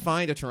 I got to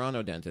find a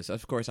Toronto dentist.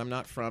 Of course, I'm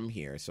not from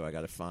here, so I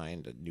got to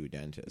find a new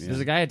dentist. There's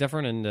a guy at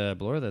Different and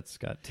Bloor that's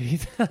got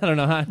teeth. I don't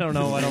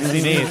know what else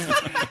he needs.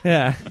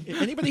 Yeah.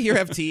 Anybody here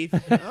have teeth?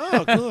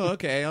 Oh, cool.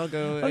 Okay, I'll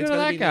go. Look It's at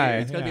gotta that be guy.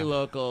 It's got to be Yeah.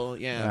 local.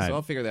 Yeah, Right. so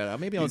I'll figure that out.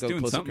 Maybe I'll He's go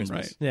doing close to something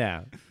Christmas.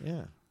 Yeah.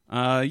 Yeah.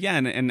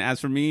 And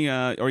as for me,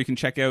 or you can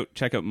check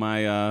out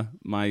my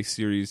my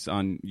series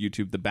on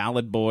YouTube, The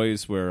Ballad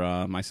Boys,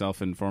 where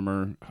myself and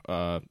former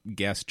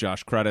guest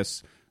Josh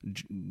Crudis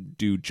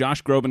do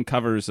Josh Groban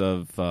covers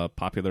of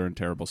popular and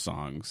terrible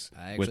songs.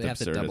 I with actually have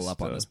to double absurdist,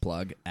 up on this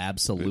plug.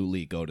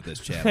 Absolutely go to this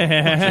channel.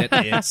 Watch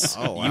it.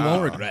 You wow.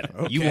 won't regret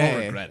it. You Okay.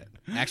 won't regret it.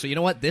 Actually, you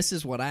know what? This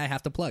is what I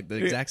have to plug. The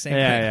exact same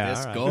Yeah, thing. yeah,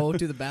 Just all go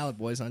to the Ballad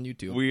Boys on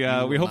YouTube. We You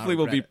will hopefully not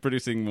will be regret it.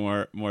 producing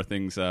more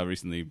things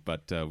recently,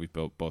 but we've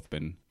both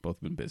been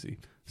busy.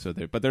 So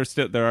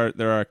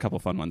there are a couple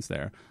fun ones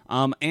there.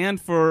 And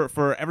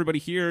for everybody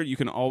here, you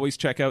can always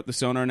check out the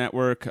Sonar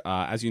Network.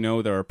 As you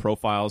know, there are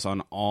profiles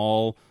on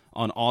all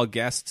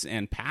guests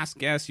and past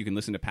guests. You can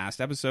listen to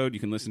past episode. You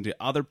can listen to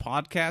other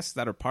podcasts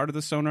that are part of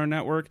the Sonar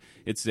Network.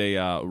 It's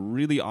a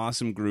really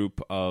awesome group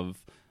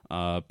of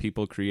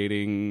people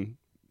creating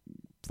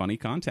funny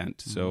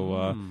content.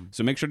 So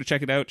so make sure to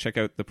check it out. Check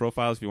out the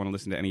profiles if you want to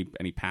listen to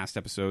any past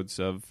episodes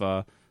of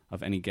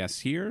any guests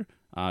here.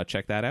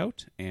 Check that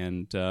out.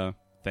 And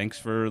thanks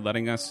for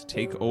letting us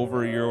take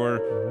over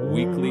your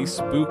weekly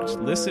spooked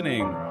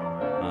listening.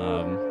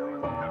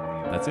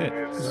 That's it.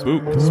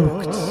 Spooked.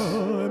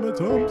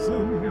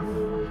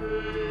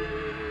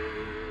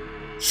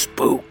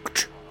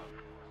 Spooked.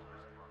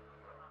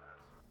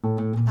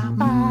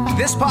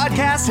 This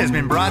podcast has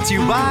been brought to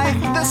you by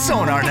the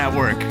Sonar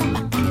Network.